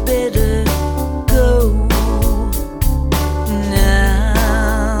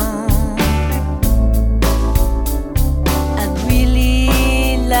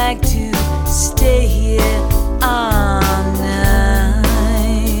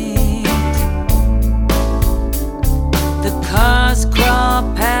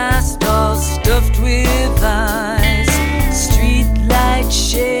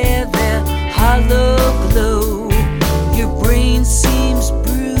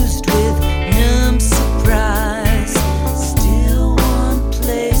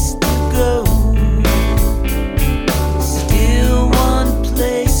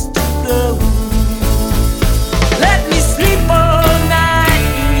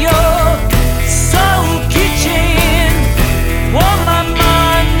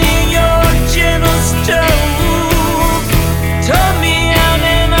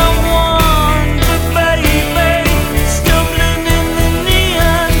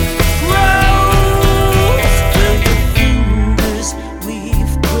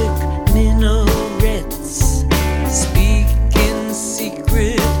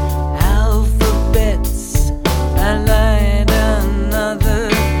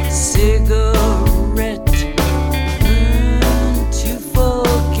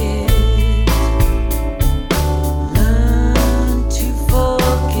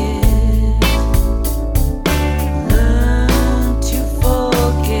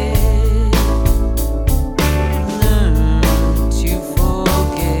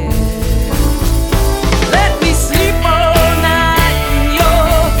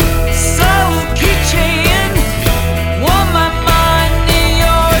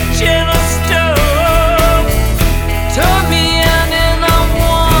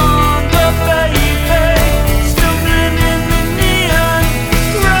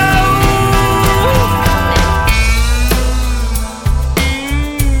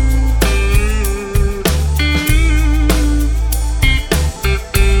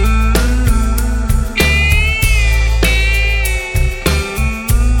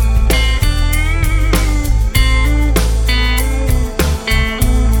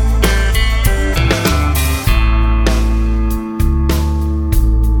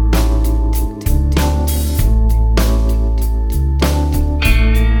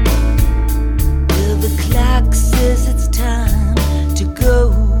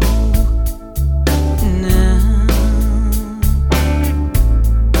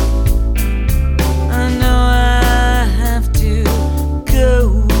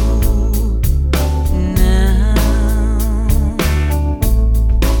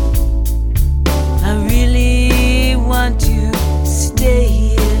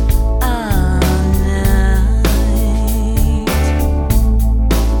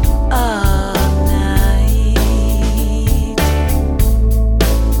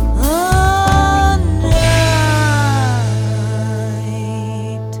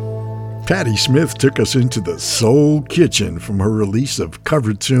Patti Smith took us into the Soul Kitchen from her release of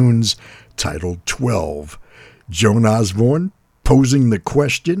cover tunes titled 12. Joan Osborne posing the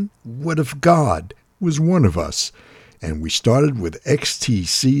question, what if God was one of us? And we started with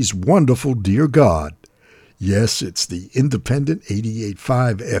XTC's wonderful Dear God. Yes, it's the independent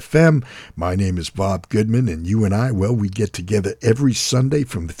 88.5 FM. My name is Bob Goodman, and you and I, well, we get together every Sunday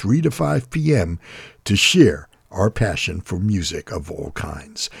from 3 to 5 p.m. to share our passion for music of all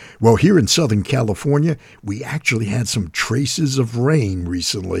kinds. Well, here in Southern California, we actually had some traces of rain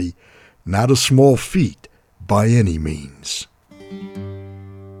recently. Not a small feat by any means.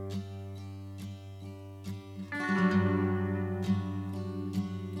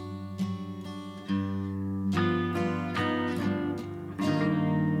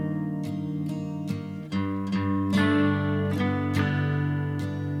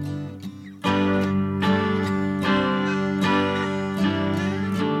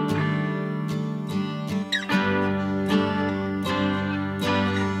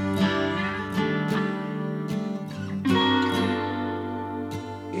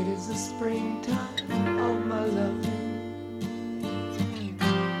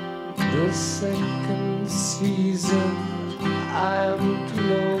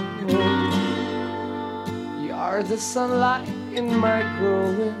 Sunlight in my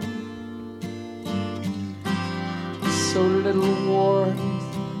growing, so little warmth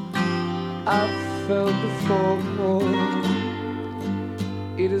I've felt before.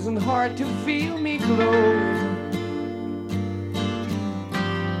 It isn't hard to feel me glowing.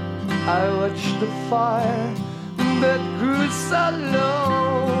 I watched the fire that grew so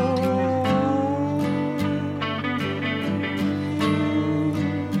low.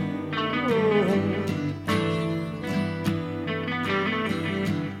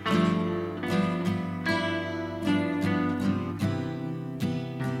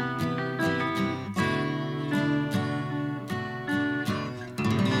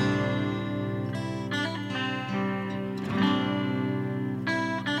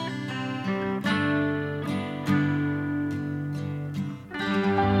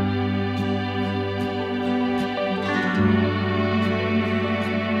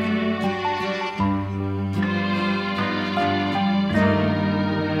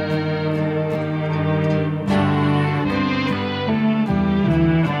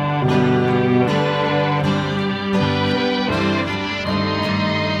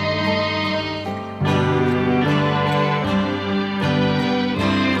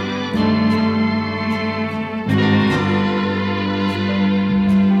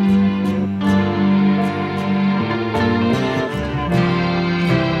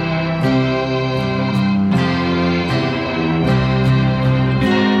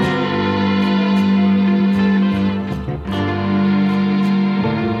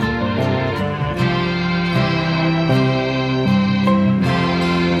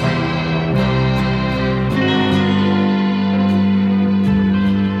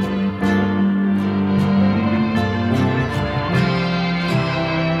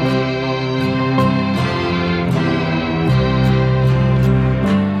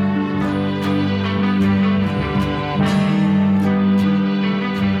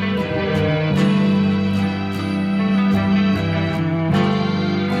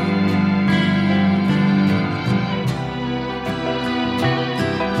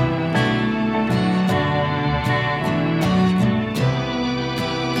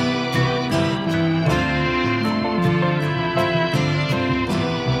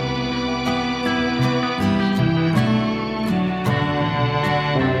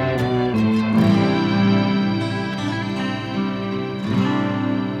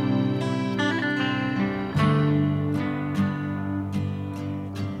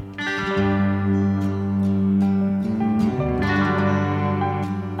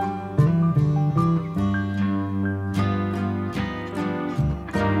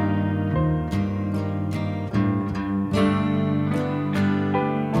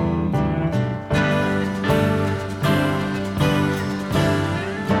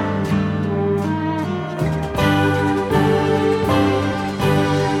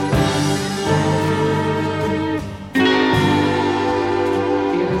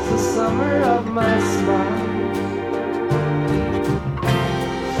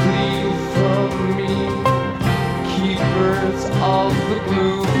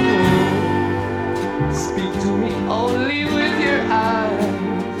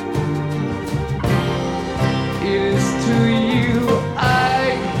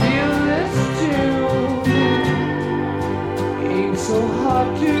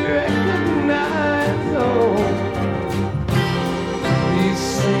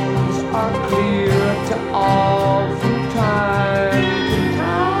 These things are clear to all from time to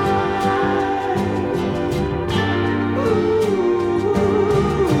time.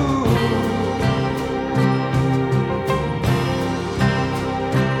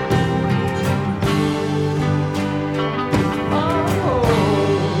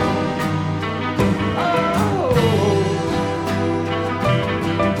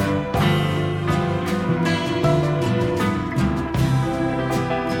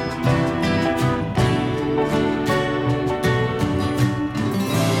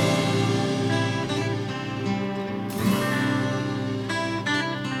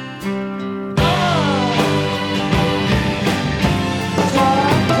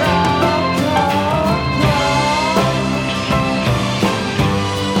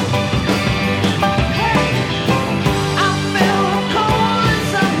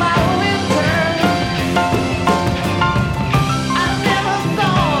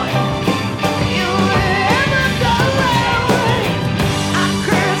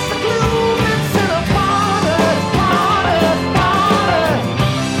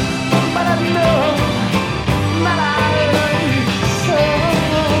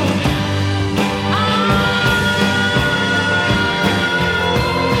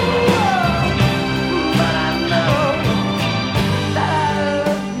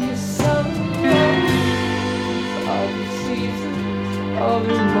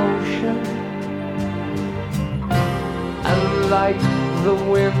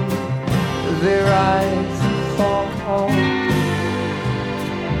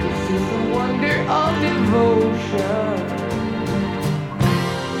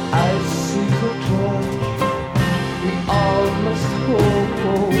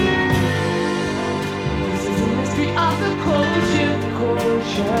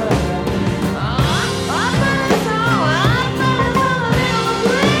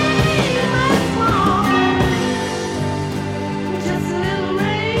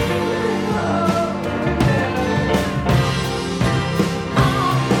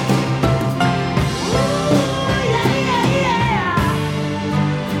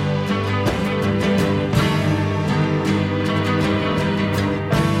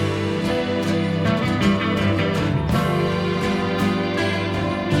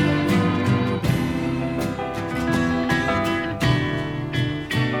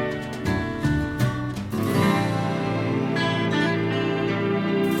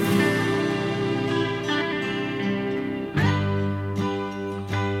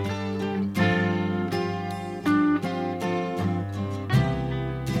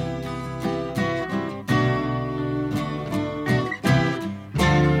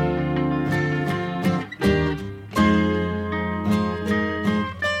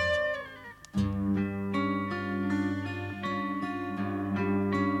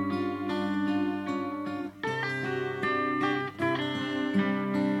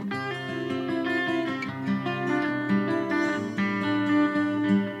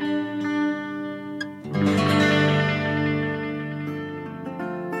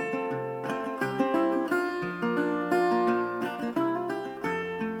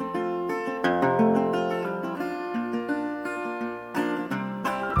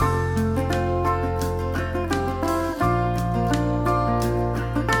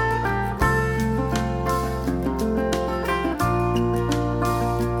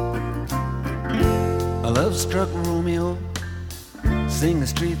 Love-struck Romeo sing the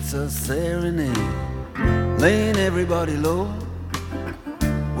streets a serenade, laying everybody low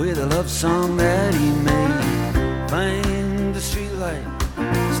with a love song that he made. Find the streetlight,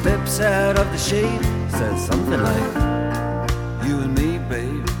 steps out of the shade, says something like, "You and me,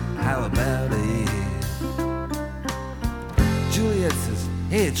 babe, how about it?" Juliet says,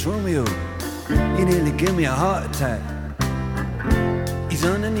 "Hey, it's Romeo, you nearly give me a heart attack." He's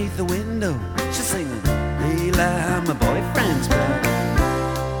underneath the window, she's singing, "Eli, my boyfriend's back."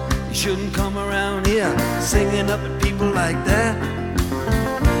 You shouldn't come around here singing up at people like that.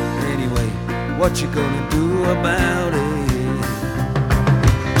 Anyway, what you gonna do about it?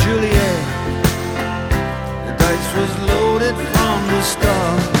 Juliet, the dice was loaded from the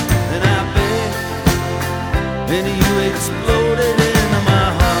start, and I bet any you exploded into my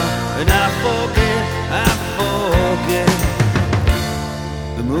heart, and I forget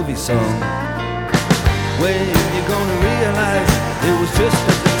the movie song. When you gonna realize it was just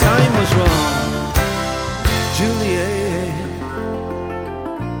that the time was wrong, Juliet?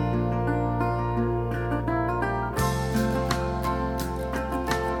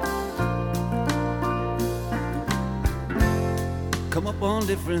 Come up on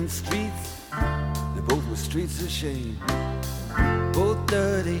different streets, they both were streets of shame. Both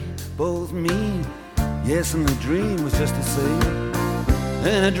dirty, both mean. Yes, and the dream was just the same.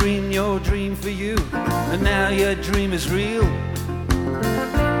 And I dreamed your dream for you, and now your dream is real.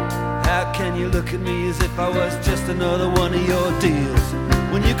 How can you look at me as if I was just another one of your deals?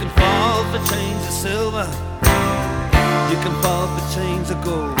 When you can fall for chains of silver, you can fall for chains of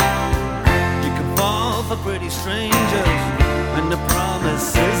gold. You can fall for pretty strangers and the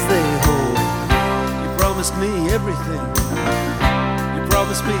promises they hold. You promised me everything. You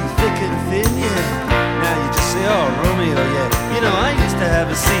promised me thick and thin, yeah. Now you just say, oh, Romeo, yeah. You know, I used to have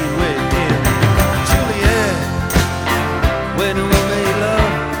a scene with him. Juliet, when we made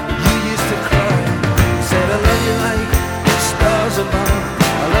love, you used to cry. You said, I love you like the stars above.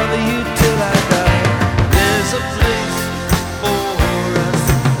 I love you till I die. There's a place for us.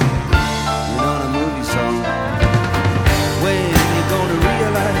 You know the movie song. When you're gonna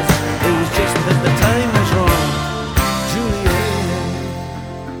realize it was just that the time was wrong. Juliet,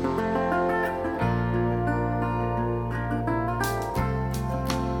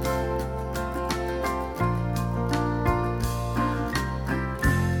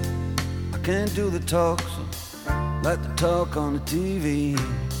 I can't do the talk like the talk on the TV,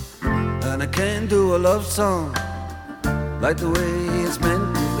 and I can't do a love song like the way it's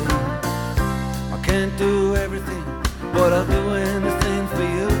meant to be. I can't do everything, but I'll do anything for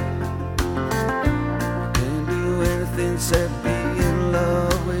you. I can't do anything except be in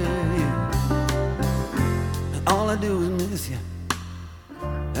love with you. And all I do is miss you,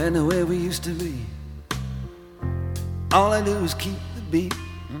 and the way we used to be. All I do is keep the beat,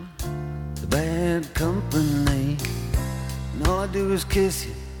 the bad company. And all I do is kiss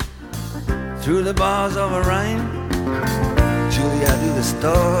you through the bars of a rhyme. Julie, I do the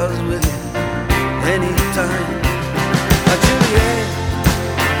stars with you anytime. Juliet,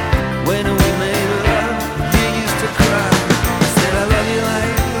 when we made love, you used to cry. You said, I love you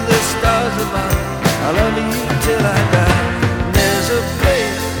like the stars above. I love you till I die. And there's a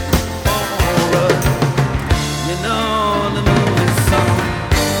place for us. You know the movie song.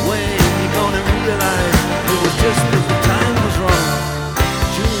 When you're gonna realize it was just that the time was wrong.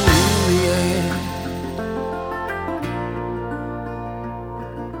 Juliet.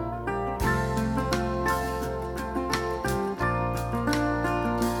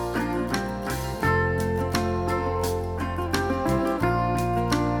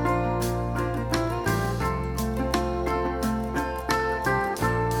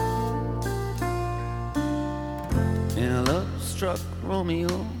 In a love-struck Romeo,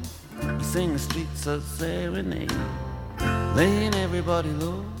 we sing the streets of serenade, laying everybody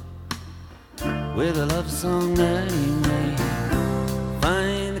low with a love song that he made.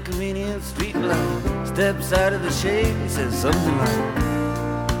 Find the convenient street light, steps out of the shade, he says something like,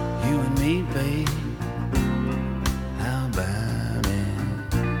 you and me, babe, how about it?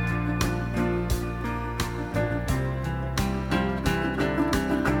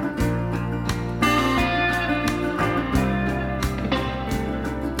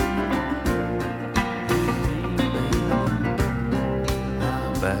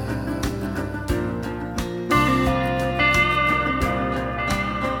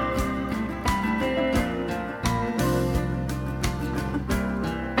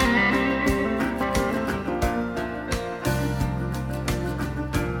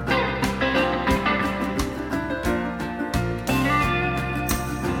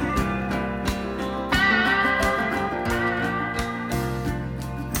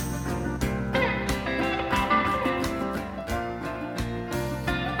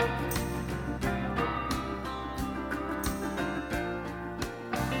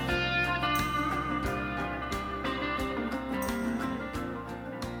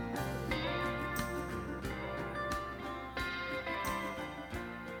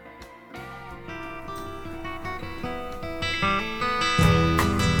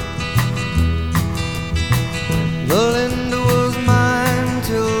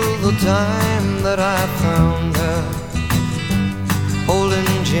 Time that I found her holding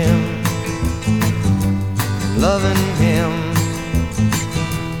Jim, loving him.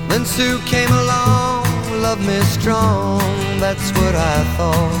 Then Sue came along, loved me strong, that's what I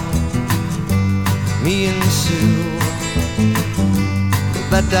thought. Me and Sue,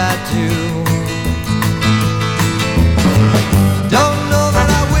 that I do. Don't know that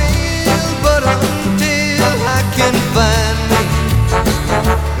I will, but until I can find me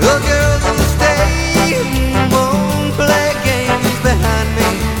a girl that'll stay and won't play games behind me,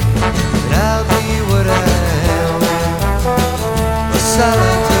 and I'll be what I am, a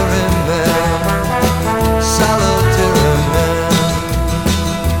solitary man, solitary man.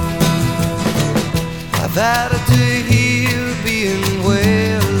 I've had it to hear being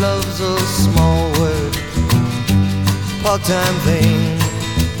where love's small-time thing,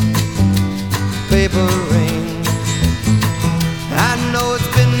 paper ring. I know it's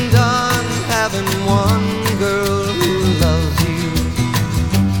been done having one girl who loves you,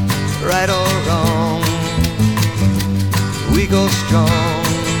 right or wrong, we go strong.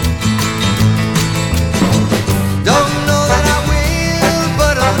 Don't know that I will,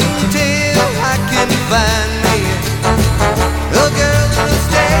 but until I can find me a girl that'll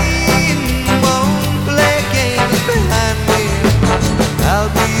stay and won't play games behind me, I'll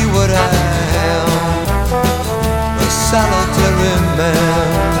be what I am, a solitary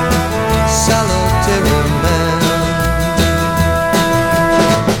man, solitary man.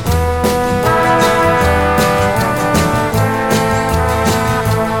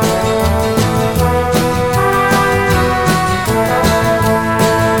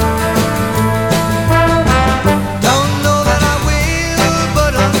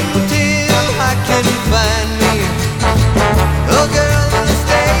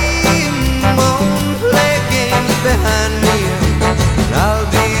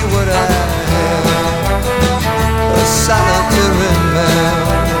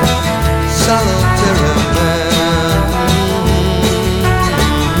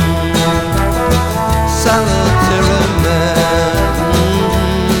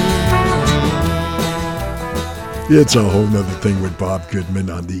 It's a whole nother thing with Bob Goodman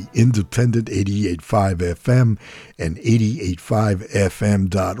on the independent 88.5 FM and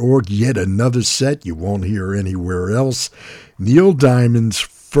 88.5fm.org. Yet another set you won't hear anywhere else. Neil Diamond's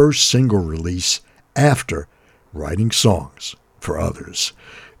first single release after writing songs for others.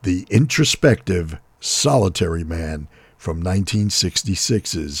 The introspective Solitary Man from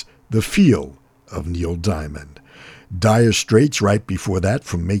 1966's The Feel of Neil Diamond. Dire Straits right before that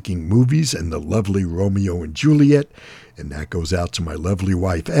from making movies and the lovely Romeo and Juliet, and that goes out to my lovely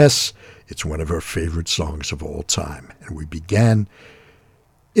wife S. It's one of her favorite songs of all time. And we began,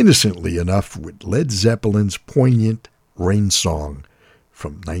 innocently enough, with Led Zeppelin's poignant Rain Song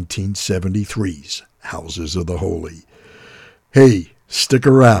from 1973's Houses of the Holy. Hey, stick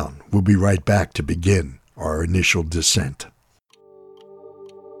around. We'll be right back to begin our initial descent.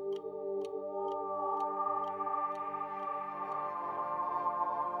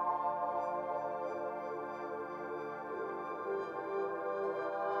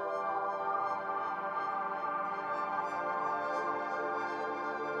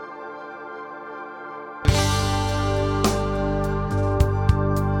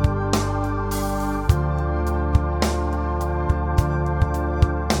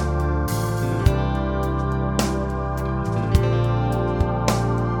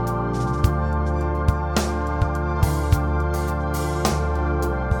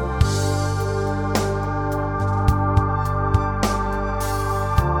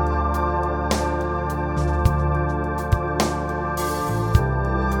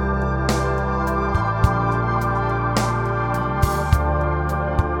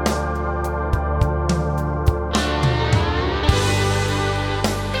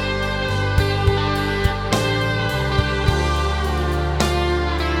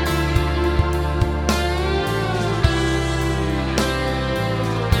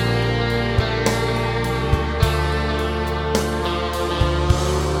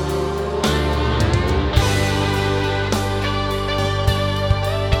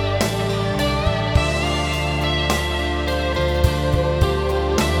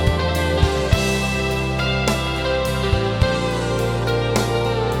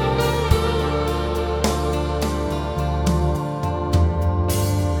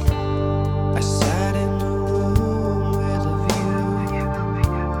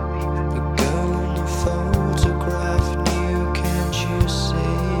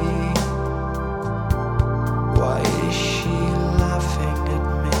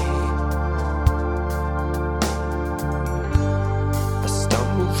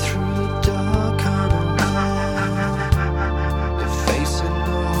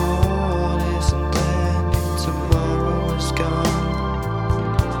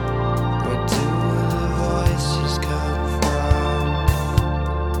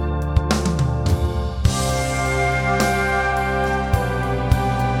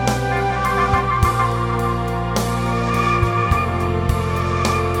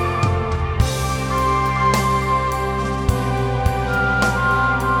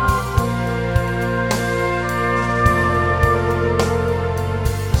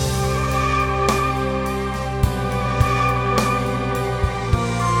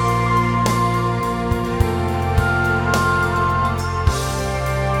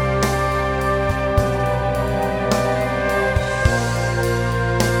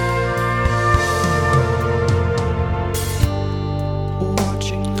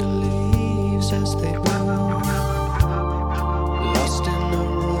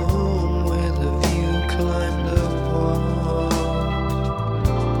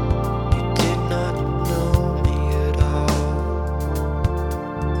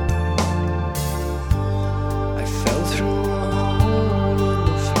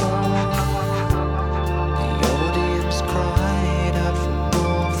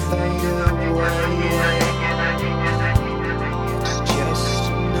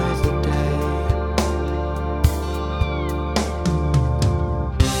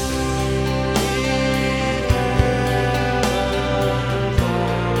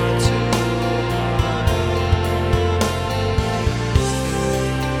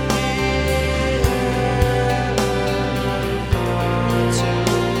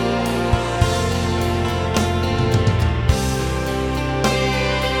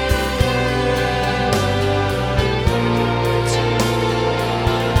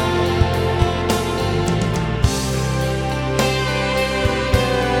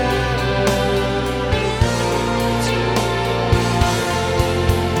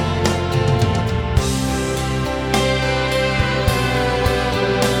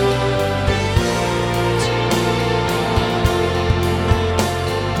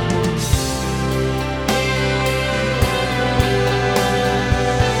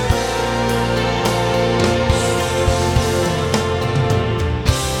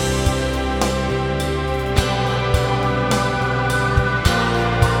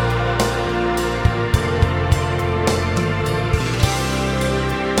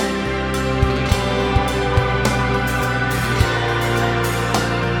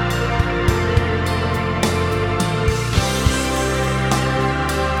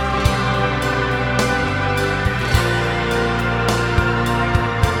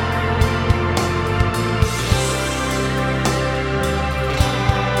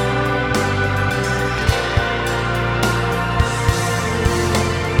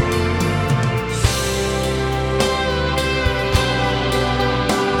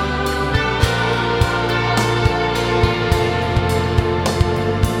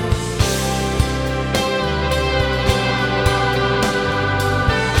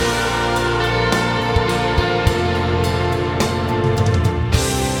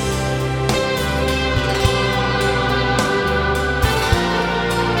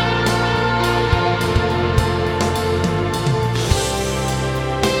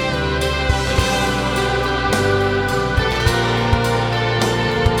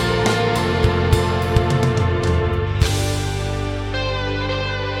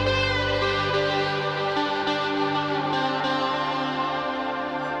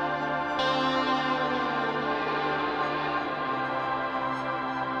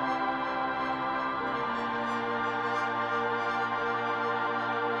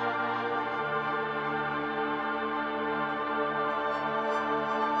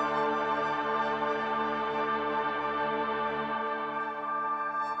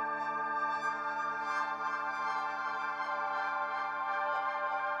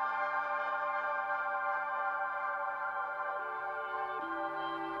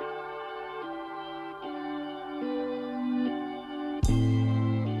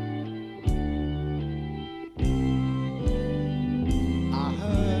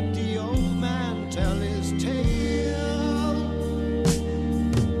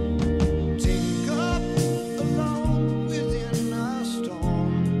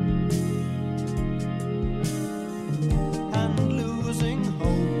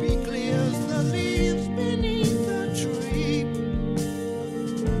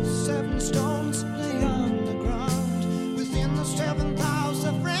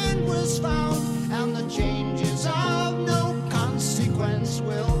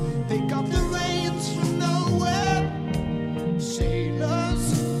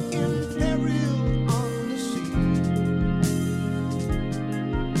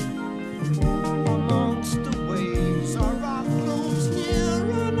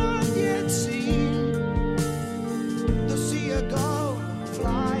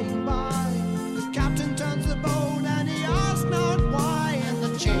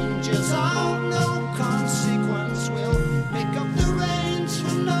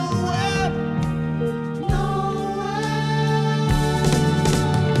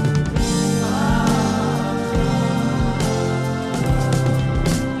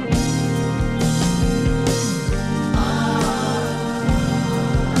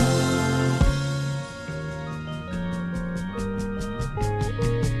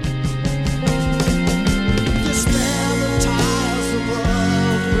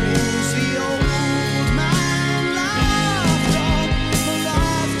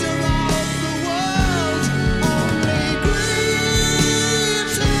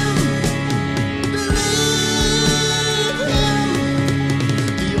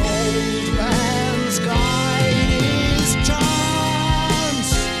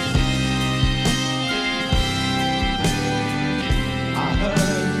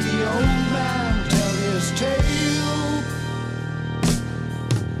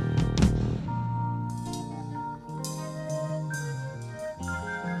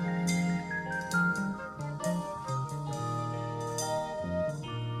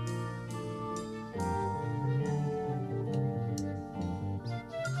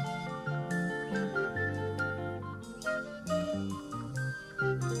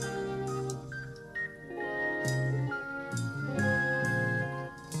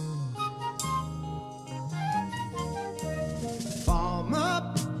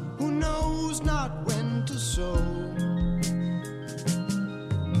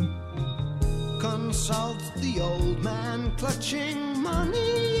 salt, the old man clutching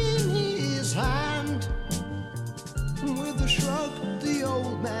money in his hand. With a shrug, the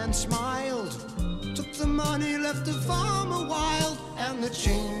old man smiled, took the money, left the farmer wild, and the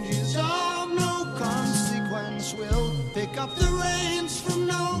changes of no consequence will pick up the reins from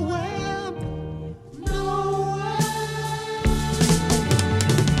nowhere, nowhere.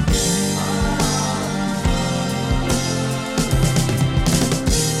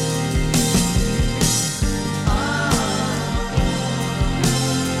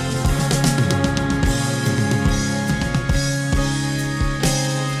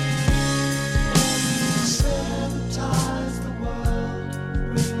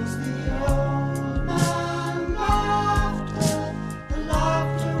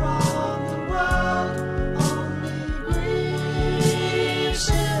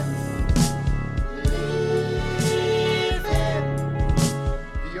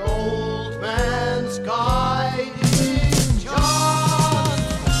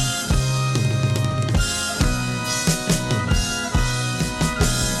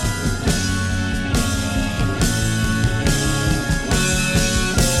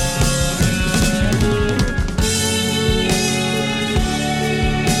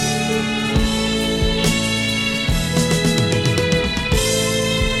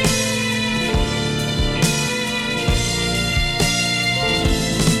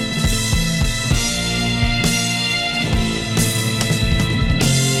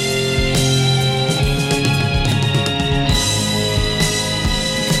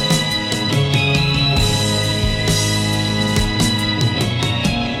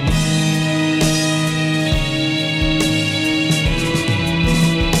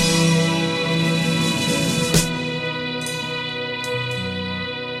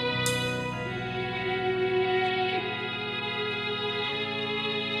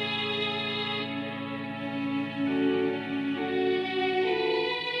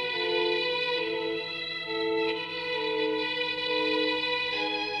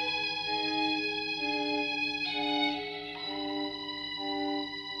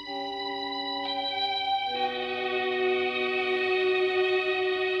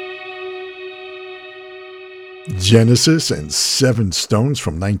 Genesis and Seven Stones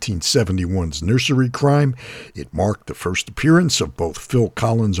from 1971's Nursery Crime. It marked the first appearance of both Phil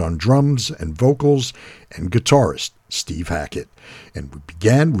Collins on drums and vocals and guitarist Steve Hackett. And we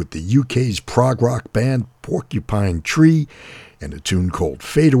began with the UK's prog rock band Porcupine Tree and a tune called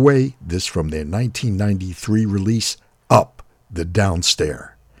Fade Away, this from their 1993 release Up the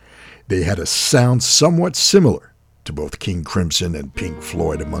Downstair. They had a sound somewhat similar to both King Crimson and Pink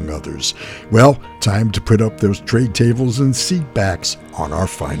Floyd, among others. Well, time to put up those tray tables and seat backs on our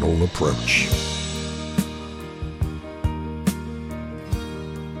final approach.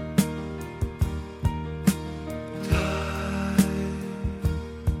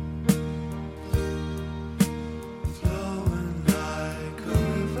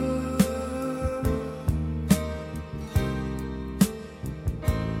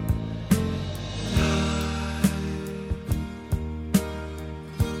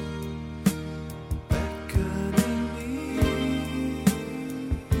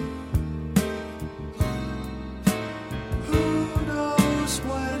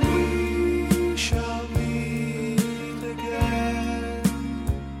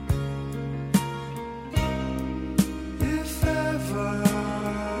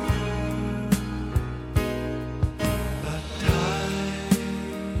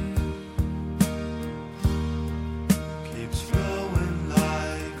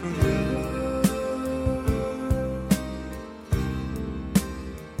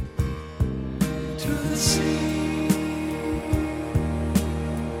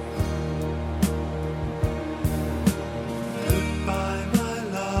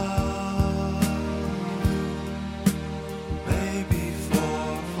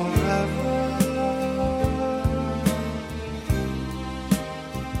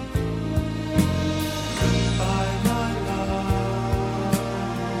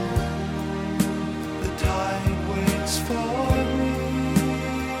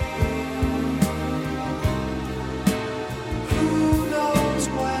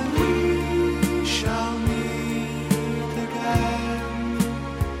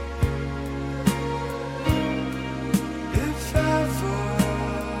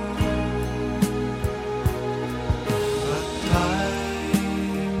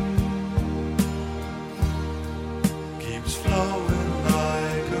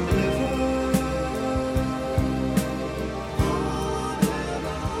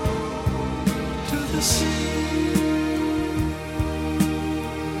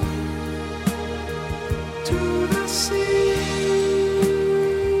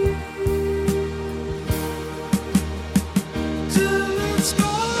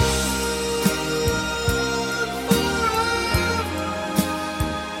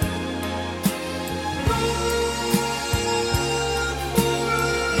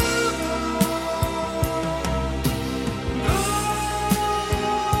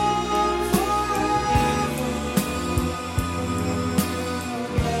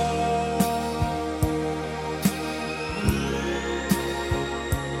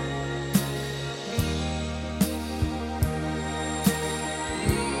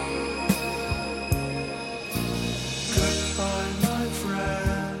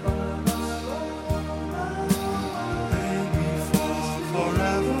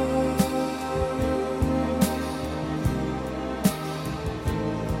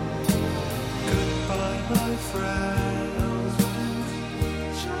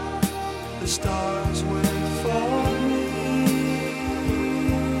 stars wait for me.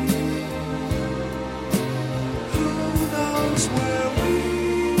 Who knows where we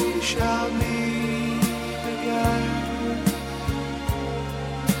shall meet again?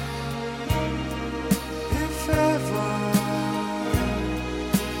 If ever.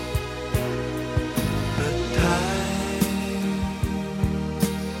 But time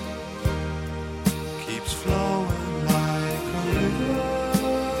keeps flowing like a river.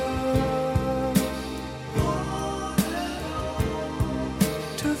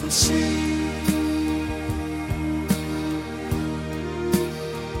 To the sea,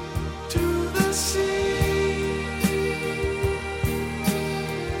 to the sea,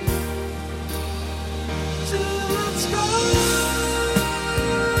 till it's gone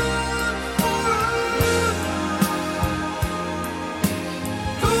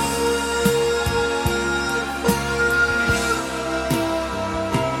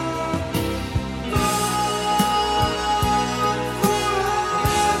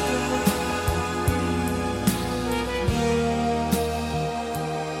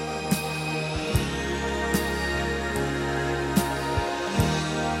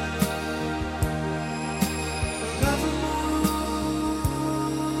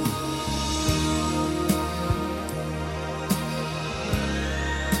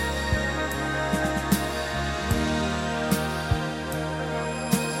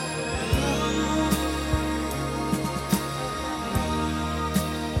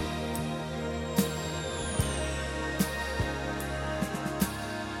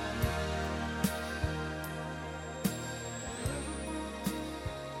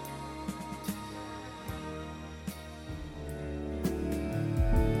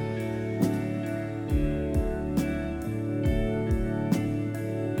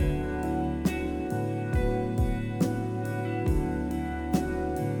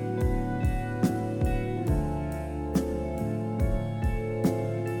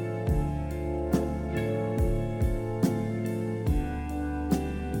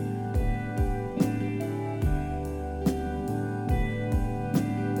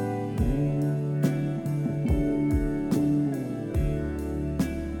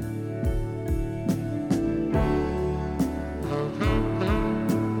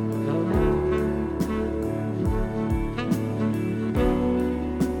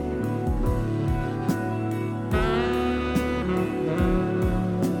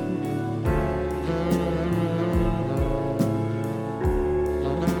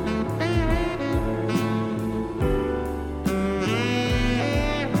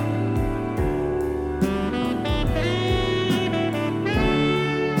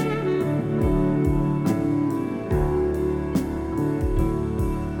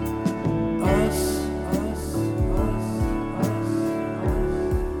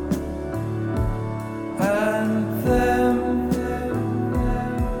forever,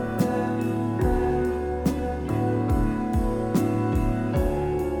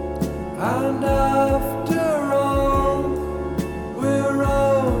 and after all, we're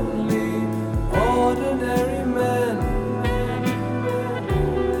only ordinary men.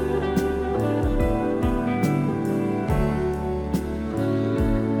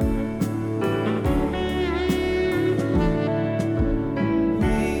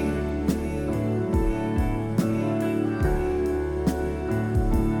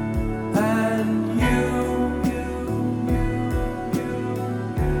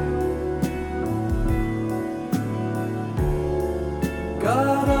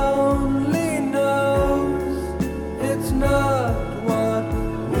 God only knows it's not what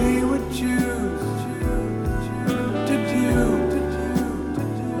we would choose to do.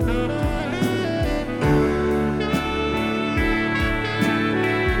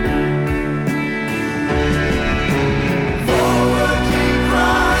 Forward keep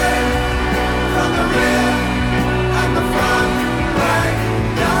crying from the rear and the front rank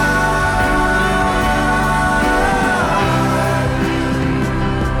down.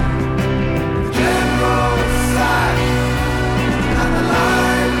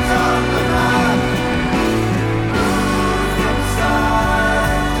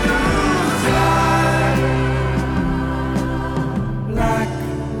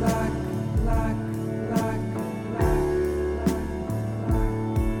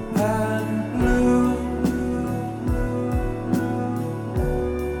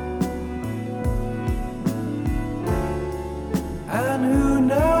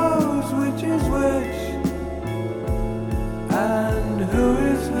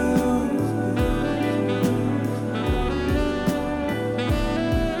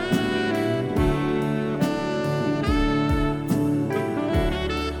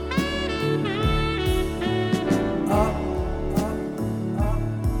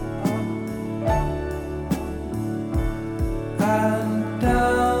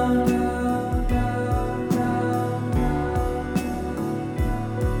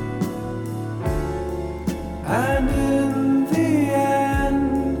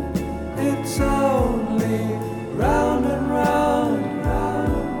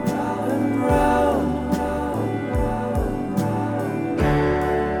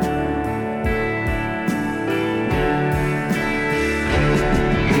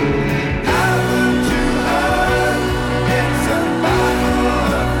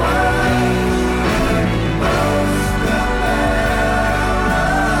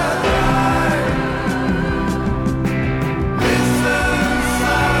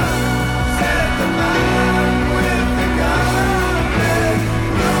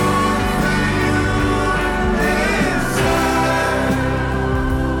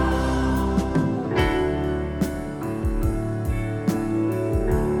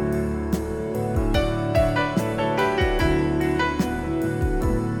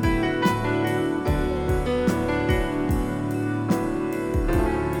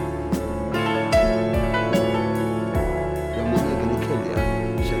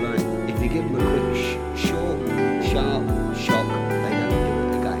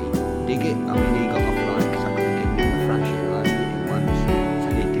 dig it. I mean, he got off like, because I couldn't get him in the thrash it, I did it once. It's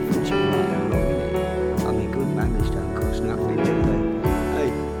a bit different to right how long in it. I mean, good bangers don't cost nothing, do they?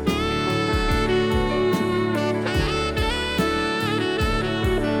 Hey.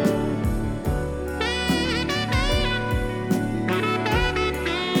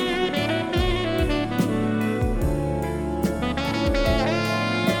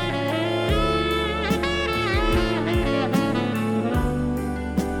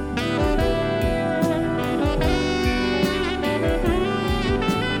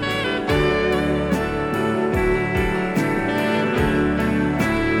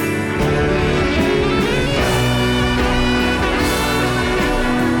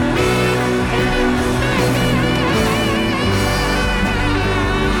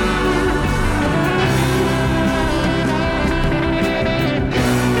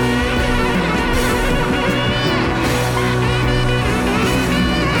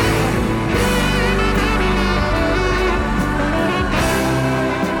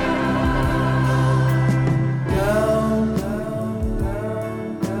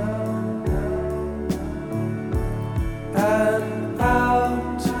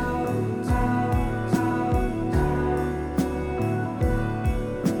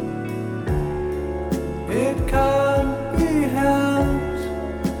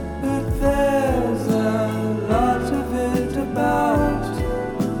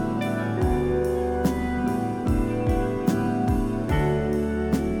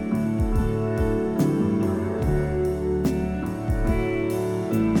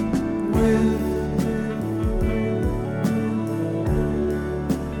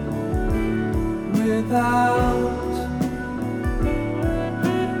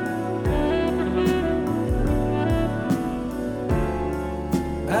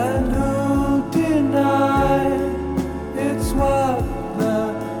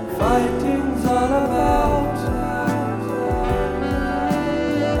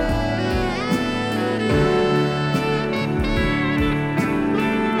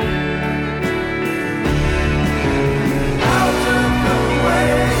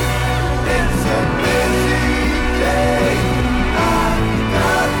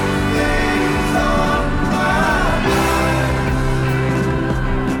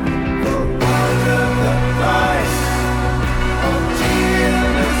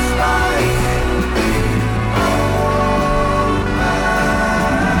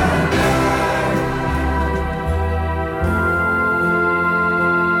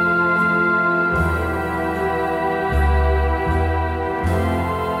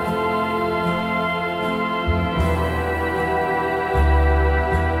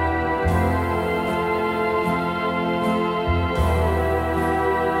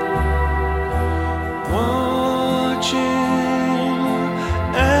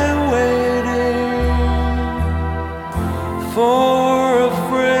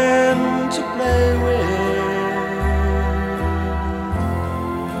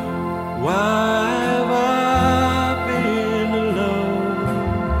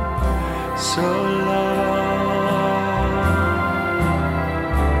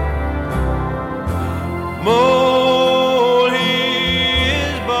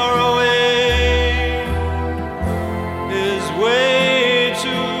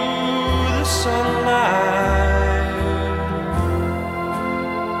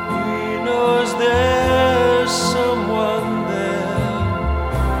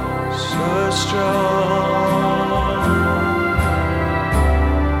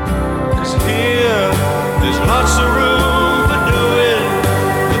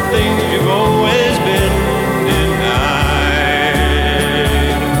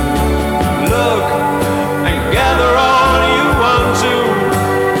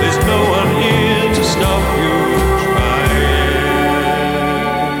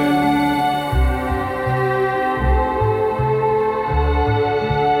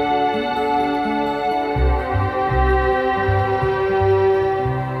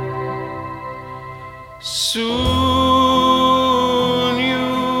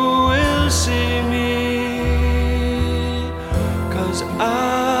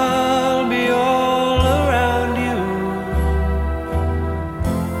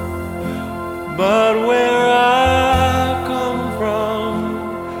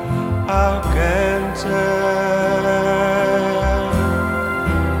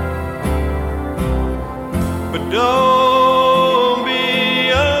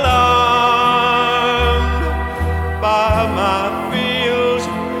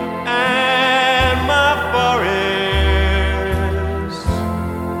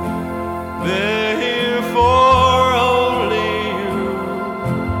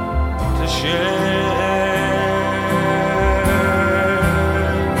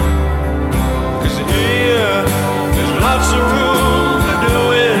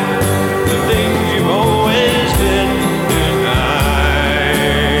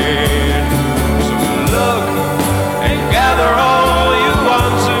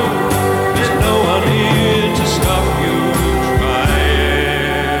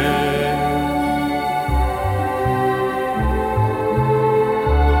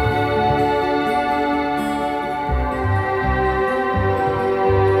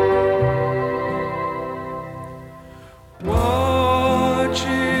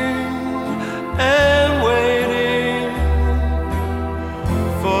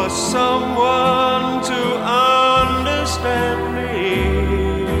 someone to understand me.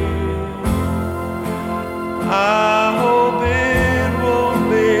 I hope it won't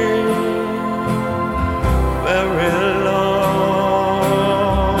be very long.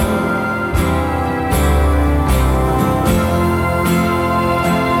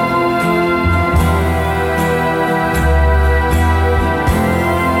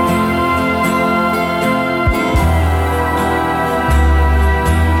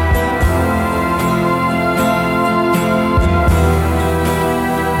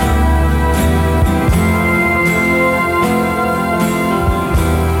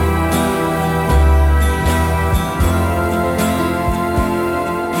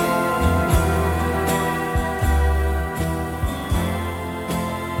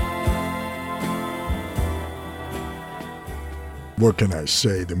 What can I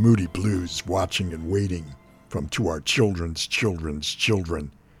say? The Moody Blues, Watching and Waiting, from To Our Children's Children's Children.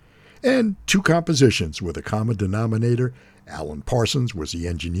 And two compositions with a common denominator. Alan Parsons was the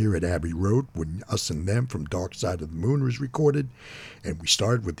engineer at Abbey Road when Us and Them from Dark Side of the Moon was recorded. And we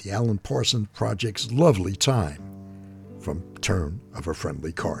started with the Alan Parsons Project's Lovely Time from Turn of a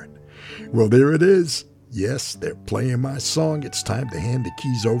Friendly Card. Well, there it is. Yes, they're playing my song. It's time to hand the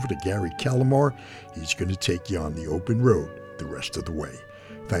keys over to Gary Calamar. He's going to take you on the open road the rest of the way.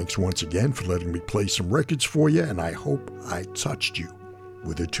 Thanks once again for letting me play some records for you, and I hope I touched you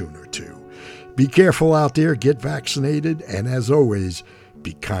with a tune or two. Be careful out there, get vaccinated, and as always,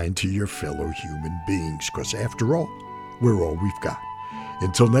 be kind to your fellow human beings, because after all, we're all we've got.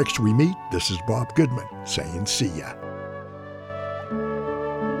 Until next we meet, this is Bob Goodman saying see ya.